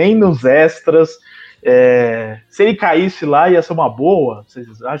momento, nem nos extras. Se ele caísse lá, ia ser uma boa.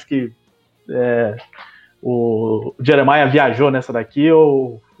 Vocês acham que o Jeremiah viajou nessa daqui,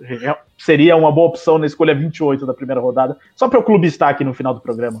 ou seria uma boa opção na escolha 28 da primeira rodada? Só para o clube estar aqui no final do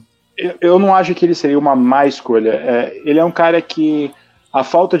programa. Eu não acho que ele seria uma má escolha. Ele é um cara que a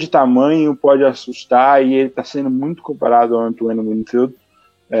falta de tamanho pode assustar, e ele está sendo muito comparado ao Antoine Winfield,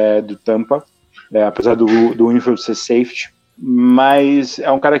 do Tampa, apesar do Winfield ser safety, mas é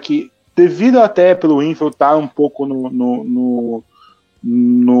um cara que, devido até pelo Winfield estar um pouco no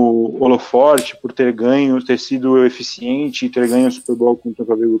holoforte, por ter sido eficiente e ter ganho o Super Bowl com o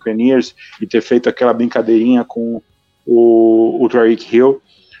Tampa Bay Buccaneers e ter feito aquela brincadeirinha com o Tyreek Hill,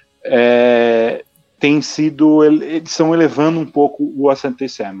 eles estão elevando um pouco o Asante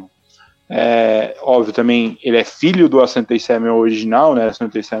Samuel. Óbvio, também ele é filho do Asante Samuel original, né,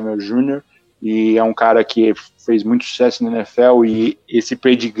 Asante Samuel Jr., e é um cara que fez muito sucesso na NFL, e esse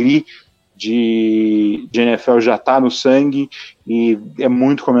pedigree de NFL já está no sangue e é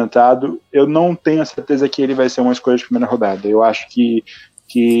muito comentado. Eu não tenho a certeza que ele vai ser uma escolha de primeira rodada. Eu acho que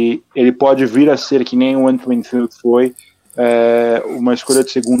ele pode vir a ser, que nem o Antoine Winfield foi, uma escolha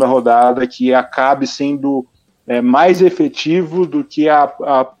de segunda rodada que acabe sendo mais efetivo do que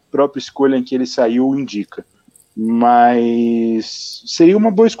a própria escolha em que ele saiu indica. Mas seria uma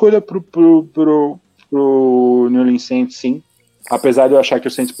boa escolha pro New Orleans Saints, sim, apesar de eu achar que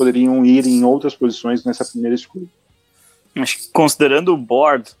os Saints poderiam ir em outras posições nessa primeira escolha. Acho que, considerando o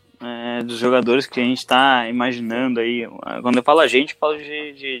board dos jogadores que a gente está imaginando aí, quando eu falo a gente, falo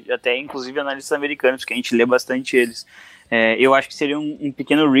de até inclusive analistas americanos, que a gente lê bastante eles. Eu acho que seria um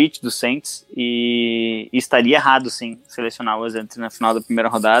pequeno reach do Saints, e estaria errado, sim, selecionar o Asante na final da primeira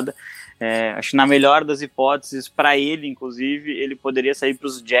rodada. Acho que, na melhor das hipóteses, para ele, inclusive, ele poderia sair para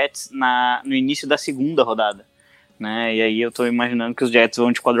os Jets no início da segunda rodada, né? E aí eu estou imaginando que os Jets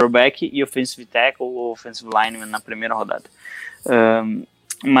vão de quarterback e offensive tackle ou offensive lineman na primeira rodada.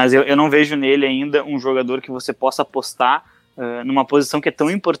 Mas eu não vejo nele ainda um jogador que você possa apostar numa posição que é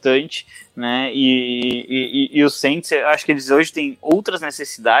tão importante, né? E os Saints, eu acho que eles hoje têm outras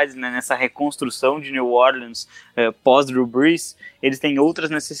necessidades, né? Nessa reconstrução de New Orleans pós-Drew Brees, eles têm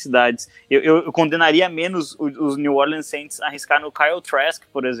outras necessidades. Eu condenaria menos os New Orleans Saints a arriscar no Kyle Trask,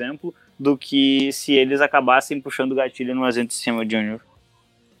 por exemplo, do que se eles acabassem puxando o gatilho no Asante Samuel Jr.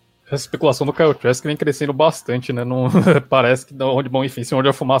 Essa especulação do Kyle Trask vem crescendo bastante, né? Não, parece que onde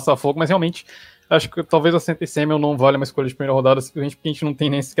a fumaça a fogo, mas realmente acho que talvez o Asante Samuel não vale uma escolha de primeira rodada, simplesmente porque a gente não tem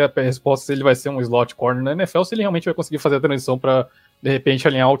nem sequer a resposta se ele vai ser um slot corner na NFL, se ele realmente vai conseguir fazer a transição para, de repente,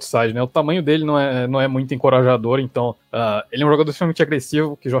 alinhar outside, né? O tamanho dele não é muito encorajador, então ele é um jogador extremamente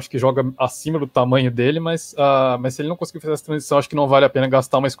agressivo, que eu acho que joga acima do tamanho dele, mas se ele não conseguir fazer essa transição, acho que não vale a pena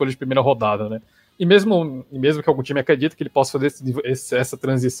gastar uma escolha de primeira rodada, né? E mesmo que algum time acredite que ele possa fazer essa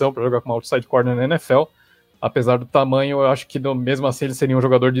transição para jogar como outside corner na NFL, apesar do tamanho, eu acho que mesmo assim ele seria um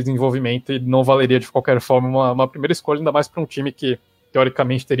jogador de desenvolvimento e não valeria de qualquer forma uma primeira escolha, ainda mais para um time que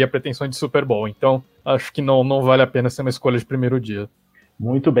teoricamente teria pretensões de Super Bowl. Então acho que não vale a pena ser uma escolha de primeiro dia.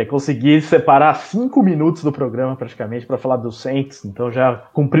 Muito bem, consegui separar 5 minutos do programa praticamente para falar do Saints, então já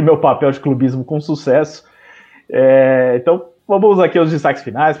cumpri meu papel de clubismo com sucesso. Então vamos aqui aos destaques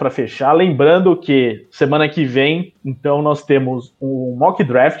finais para fechar, lembrando que semana que vem, então, nós temos um mock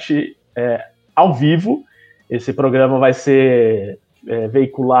draft ao vivo. Esse programa vai ser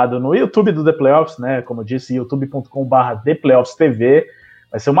veiculado no YouTube do The Playoffs, né? Como eu disse, youtube.com/ThePlayoffsTV.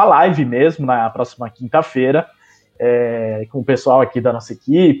 Vai ser uma live mesmo na próxima quinta-feira, com o pessoal aqui da nossa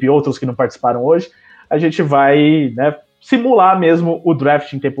equipe, outros que não participaram hoje. A gente vai, né, simular mesmo o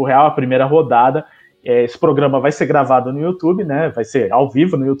draft em tempo real, a primeira rodada. Esse programa vai ser gravado no YouTube, né? Vai ser ao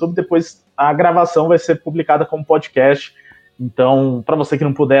vivo no YouTube, depois a gravação vai ser publicada como podcast. Então, para você que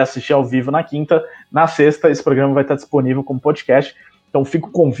não puder assistir ao vivo na quinta, na sexta esse programa vai estar disponível como podcast. Então fica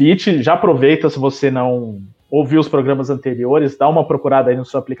o convite, já aproveita se você não ouvir os programas anteriores, dá uma procurada aí no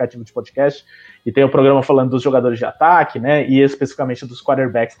seu aplicativo de podcast, e tem o programa falando dos jogadores de ataque, né, e especificamente dos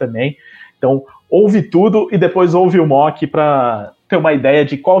quarterbacks também. Então, ouve tudo e depois ouve o mock para ter uma ideia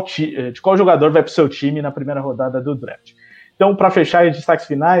de qual jogador vai para o seu time na primeira rodada do draft. Então, para fechar, destaques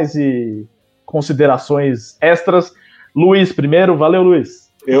finais e considerações extras, Luiz primeiro. Valeu,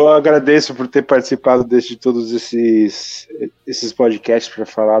 Luiz. Eu agradeço por ter participado de todos esses podcasts para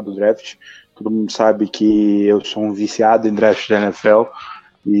falar do draft. Todo mundo sabe que eu sou um viciado em draft da NFL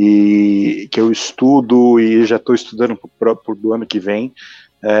e que eu estudo e já estou estudando do ano que vem.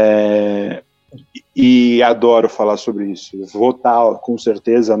 E adoro falar sobre isso. Eu vou estar com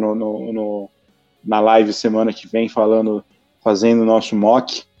certeza na live semana que vem fazendo o nosso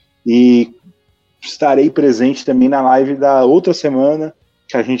mock, e estarei presente também na live da outra semana,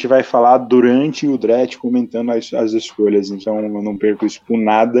 que a gente vai falar durante o draft, comentando as escolhas. Então eu não perco isso por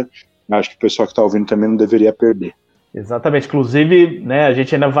nada. Acho que o pessoal que está ouvindo também não deveria perder. Exatamente, inclusive, né, a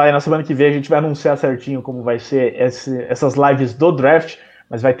gente ainda vai, na semana que vem, a gente vai anunciar certinho como vai ser essas lives do draft,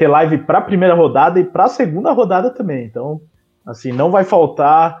 mas vai ter live para a primeira rodada e para a segunda rodada também. Então, assim, não vai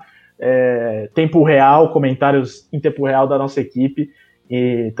faltar tempo real, comentários em tempo real da nossa equipe,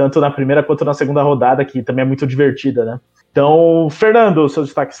 e tanto na primeira quanto na segunda rodada, que também é muito divertida, né? Então, Fernando, seus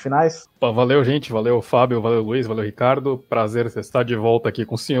destaques finais? Valeu, gente. Valeu, Fábio. Valeu, Luiz. Valeu, Ricardo. Prazer estar de volta aqui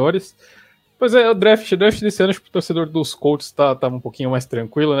com os senhores. Pois é, o draft desse ano, acho que o torcedor dos Colts tá um pouquinho mais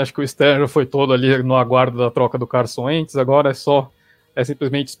tranquilo, né? Acho que o Sterling foi todo ali no aguardo da troca do Carson Wentz. Agora é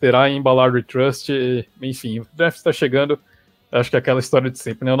simplesmente esperar e embalar o trust. Enfim, o draft está chegando. Acho que é aquela história de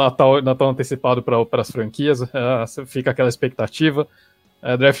sempre, né? O Natal antecipado para as franquias, fica aquela expectativa.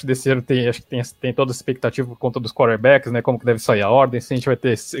 O draft desse ano acho que tem toda a expectativa por conta dos quarterbacks, né? Como que deve sair a ordem, se a gente vai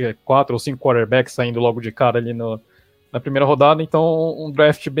ter 4 ou 5 quarterbacks saindo logo de cara ali na primeira rodada. Então, um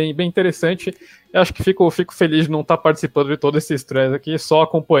draft bem interessante. Eu acho que fico feliz de não estar participando de todo esse estresse aqui, só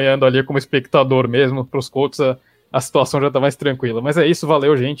acompanhando ali como espectador mesmo. Para os Colts, a situação já está mais tranquila. Mas é isso,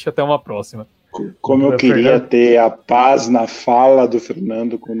 valeu, gente, até uma próxima. Como eu queria ter a paz na fala do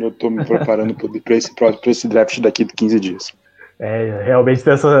Fernando quando eu estou me preparando para esse draft daqui de 15 dias. Realmente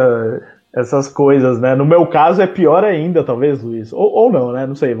tem essas coisas, né? No meu caso é pior ainda, talvez, Luiz. Ou não, né?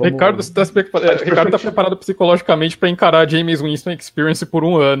 Não sei. Ricardo está preparado psicologicamente para encarar a Jameis Winston Experience por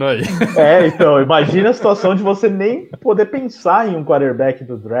um ano aí. Então, imagina a situação de você nem poder pensar em um quarterback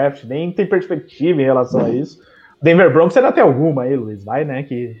do draft, nem ter perspectiva em relação a isso. Denver Broncos ainda tem alguma aí, Luiz, vai, né?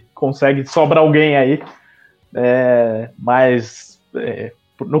 Que consegue sobrar alguém aí. Mas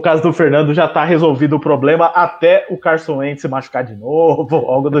no caso do Fernando já está resolvido o problema até o Carson Wentz se machucar de novo,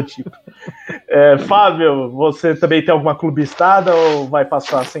 algo do tipo. Fábio, você também tem alguma clubistada ou vai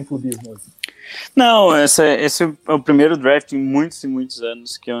passar sem clubismo? Não, esse é o primeiro draft em muitos e muitos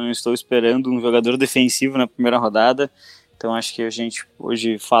anos que eu não estou esperando um jogador defensivo na primeira rodada. Então acho que a gente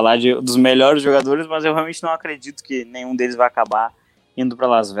hoje falar dos melhores jogadores, mas eu realmente não acredito que nenhum deles vai acabar indo para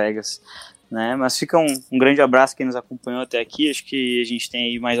Las Vegas, né? Mas fica um grande abraço quem nos acompanhou até aqui. Acho que a gente tem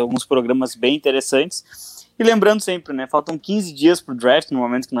aí mais alguns programas bem interessantes. E lembrando sempre, né? Faltam 15 dias para o draft no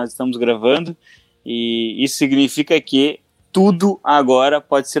momento que nós estamos gravando, e isso significa que tudo agora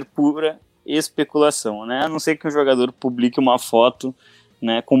pode ser pura especulação, né? A não ser que um jogador publique uma foto,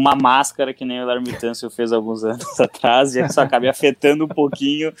 né, com uma máscara, que nem o Larry Tunsil fez alguns anos atrás, e isso acabe afetando um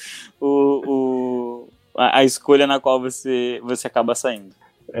pouquinho a escolha na qual você acaba saindo.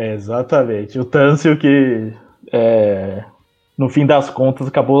 Exatamente. O Tunsil que, no fim das contas,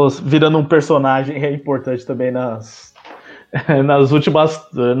 acabou virando um personagem importante também na última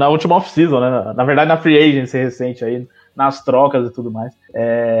off-season, né? Na verdade, na free agency recente aí, nas trocas e tudo mais.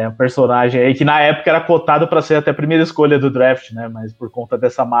 Um personagem aí que na época era cotado para ser até a primeira escolha do draft, né? Mas por conta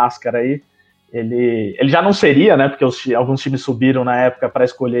dessa máscara aí, ele já não seria, né? Porque alguns times subiram na época para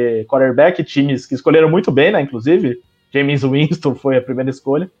escolher quarterback, times que escolheram muito bem, né? Inclusive, Jameis Winston foi a primeira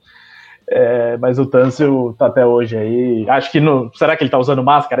escolha. Mas o Tunsil tá até hoje aí. Acho que será que ele tá usando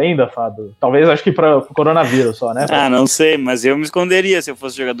máscara ainda, Fábio? Talvez, acho que para o coronavírus só, né? Não sei, mas eu me esconderia se eu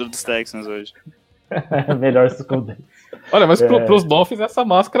fosse jogador dos Texans hoje. Melhor se esconder. Olha, mas pros Dolphins essa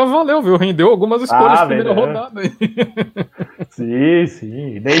máscara valeu, viu? Rendeu algumas escolhas de primeira rodada aí.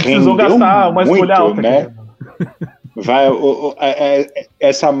 Sim. Nem precisou gastar uma escolha alta, né?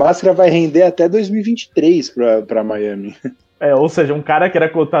 Essa máscara vai render até 2023 para Miami. Ou seja, um cara que era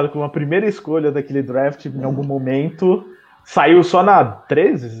cotado como a primeira escolha daquele draft em algum momento, saiu só na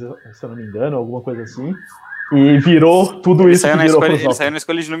 13, se eu não me engano, alguma coisa assim, e virou tudo isso que virou. Ele saiu na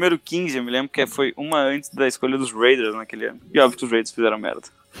escolha de número 15, eu me lembro que foi uma antes da escolha dos Raiders naquele ano. E óbvio que os Raiders fizeram merda.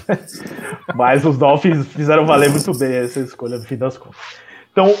 Mas os Dolphins fizeram valer muito bem essa escolha no fim das contas.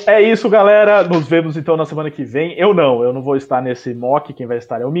 Então é isso, galera. Nos vemos então na semana que vem. Eu não vou estar nesse mock. Quem vai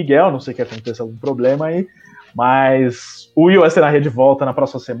estar é o Miguel. Não sei que aconteça algum problema aí. Mas o USA na Rede volta na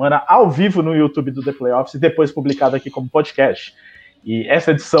próxima semana, ao vivo no YouTube do The Playoffs e depois publicado aqui como podcast. E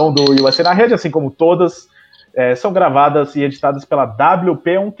essa edição do USA na Rede, assim como todas, são gravadas e editadas pela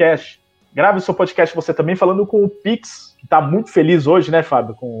WP Oncast. Grave o seu podcast você também falando com o Pix, que está muito feliz hoje, né,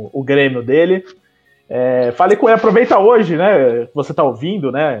 Fábio, com o Grêmio dele. Fale com ele, aproveita hoje, né, que você está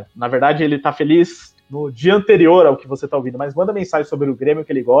ouvindo, né, na verdade ele está feliz no dia anterior ao que você está ouvindo, mas manda mensagem sobre o Grêmio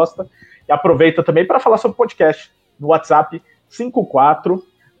que ele gosta e aproveita também para falar sobre o podcast no WhatsApp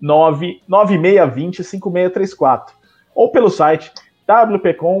 549-9620-5634 ou pelo site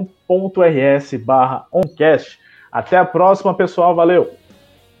wpcom.rs/oncast. Até a próxima, pessoal, valeu!